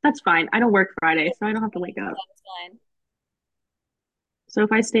 That's fine. I don't work Friday, so I don't have to wake up. that's fine. So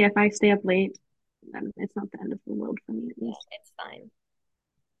if I stay up late, then it's not the end of the world for me at Yeah, least. it's fine.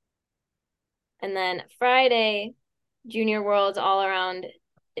 And then Friday, Junior Worlds all around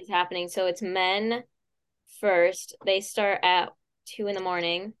is happening. So it's men first. They start at 2 in the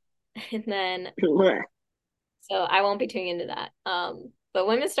morning. And then Blech. so I won't be tuning into that. But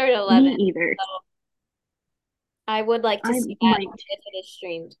women start at Me 11. either. So I would like to I see that might. if it is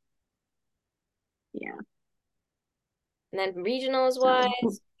streamed. Yeah. And then regionals So wise,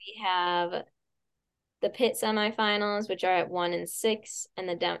 we have the Pitt semifinals, which are at 1 and 6, and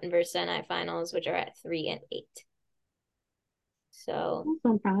the Denver semifinals, which are at 3 and 8. So that's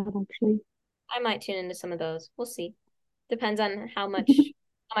not bad actually. I might tune into some of those. We'll see. Depends on how much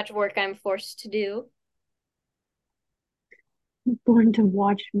work I'm forced to do. Born to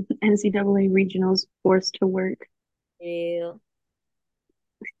watch NCAA regionals forced to work. Real.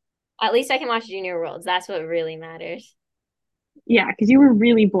 At least I can watch Junior Worlds. That's what really matters. Yeah, because you were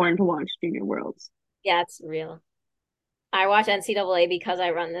really born to watch Junior Worlds. Yeah, it's real. I watch NCAA because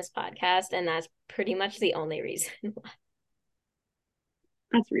I run this podcast, and that's pretty much the only reason.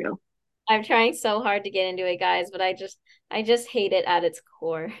 That's real. I'm trying so hard to get into it, guys, but I just hate it at its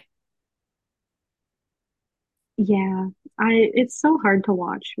core. Yeah, I it's so hard to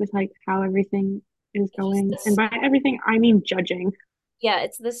watch with like how everything is It's just going. And this, by everything, I mean judging. yeah,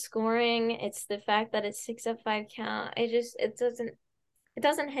 it's the scoring, it's the fact that it's 6 up 5 count. It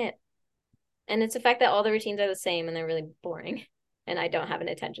doesn't hit. And it's the fact that all the routines are the same and they're really boring. And I don't have an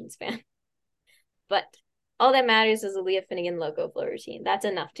attention span. But all that matters is the Leah Finnegan logo flow routine. That's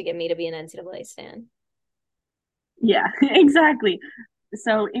enough to get me to be an NCAA stan. Yeah, exactly.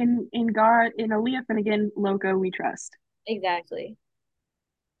 So in Aaliyah Finnegan logo we trust. Exactly.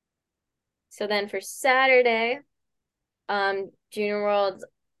 So then for Saturday, Junior World's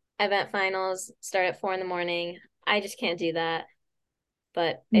event finals start at 4 in the morning. I just can't do that.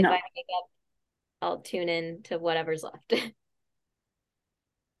 But if I No. wake up, I'll tune in to whatever's left.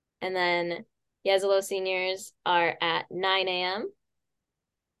 And then Yezelo seniors are at 9 a.m.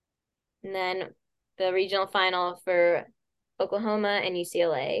 And then the regional final for Oklahoma and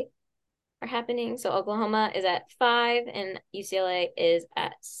UCLA are happening. So Oklahoma is at 5 and UCLA is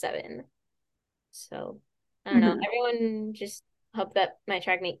at 7. So I don't know. Mhm. Everyone just hope that my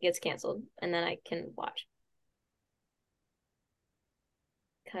track meet gets canceled and then I can watch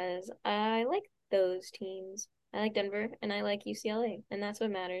because I like those teams. I like Denver and I like UCLA, and that's what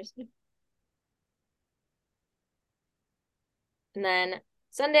matters. And then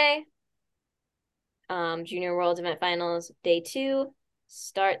Sunday, Junior World Event Finals Day 2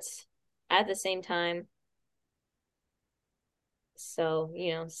 starts at the same time. So,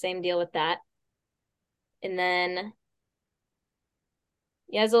 same deal with that. And then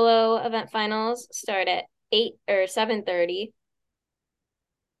Yezelo Event Finals start at 8 or 7:30.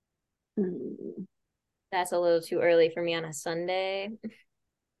 Mm, That's a little too early for me on a Sunday,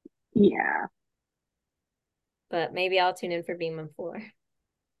 yeah. but maybe I'll tune in for Beam and 4.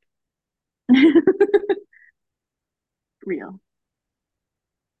 Real.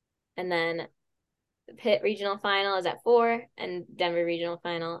 And then the Pitt regional final is at 4, and Denver regional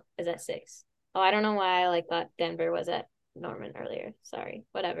final is at 6. Oh, I don't know why I like thought Denver was at Norman earlier. Sorry,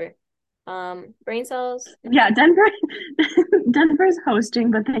 whatever. Brain cells. Yeah, Denver Denver's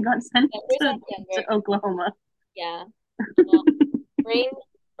hosting, but they got sent Denver's to, at Denver. to Oklahoma. Yeah. Uh, brain,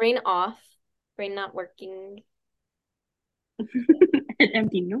 brain off. Brain not working.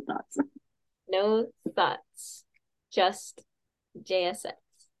 Empty, no thoughts. No thoughts. Just JSX.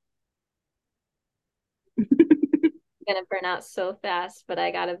 Gonna burn out so fast, but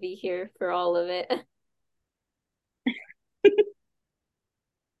I gotta be here for all of it.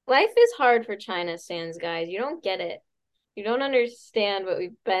 Life is hard for China stands, guys. You don't get it. You don't understand what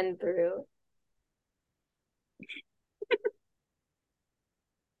we've been through.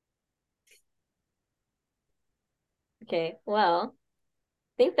 Okay, well,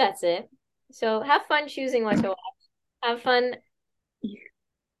 I think that's it. So have fun choosing what to watch. Have fun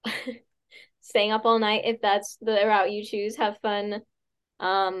staying up all night if that's the route you choose. Have fun,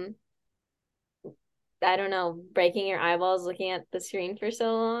 um, I don't know, breaking your eyeballs looking at the screen for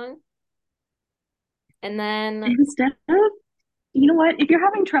so long. And then Instead of, you know what? If you're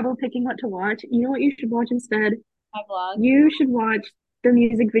having trouble picking what to watch, you know what you should watch instead? my vlog. You should watch the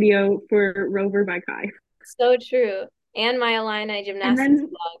music video for Rover by Kai. So true. And my Illini And gymnastics then,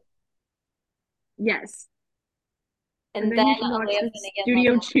 vlog. yes. And And then then you should watch Aaliyah the Finnegan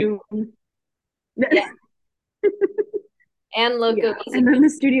Studio Loco. Tune. Yeah. And Loco Yeah. music And then video. the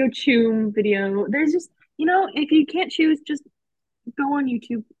Studio Tune video. There's just, if you can't choose, just go on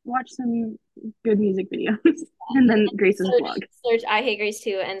YouTube, watch some good music videos, and And then then Grace's search vlog. search I Hate Grace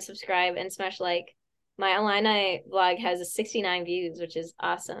too and subscribe and smash like. My Illini vlog has a 69 views, which is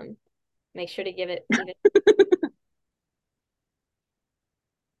awesome. Make sure to give it even.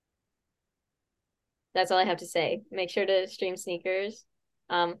 That's all I have to say. Make sure to stream sneakers.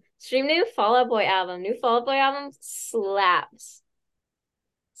 Stream new Fall Out Boy album. New Fall Out Boy album slaps.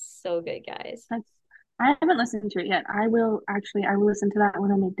 So good, guys. I haven't listened to it yet. I will listen to that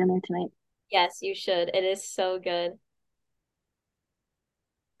when I make dinner tonight. Yes, you should. It is so good.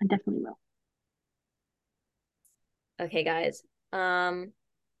 I definitely will. Okay, guys.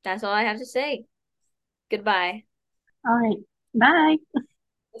 That's all I have to say. Goodbye. All right. Bye.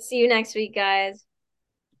 See you next week, guys.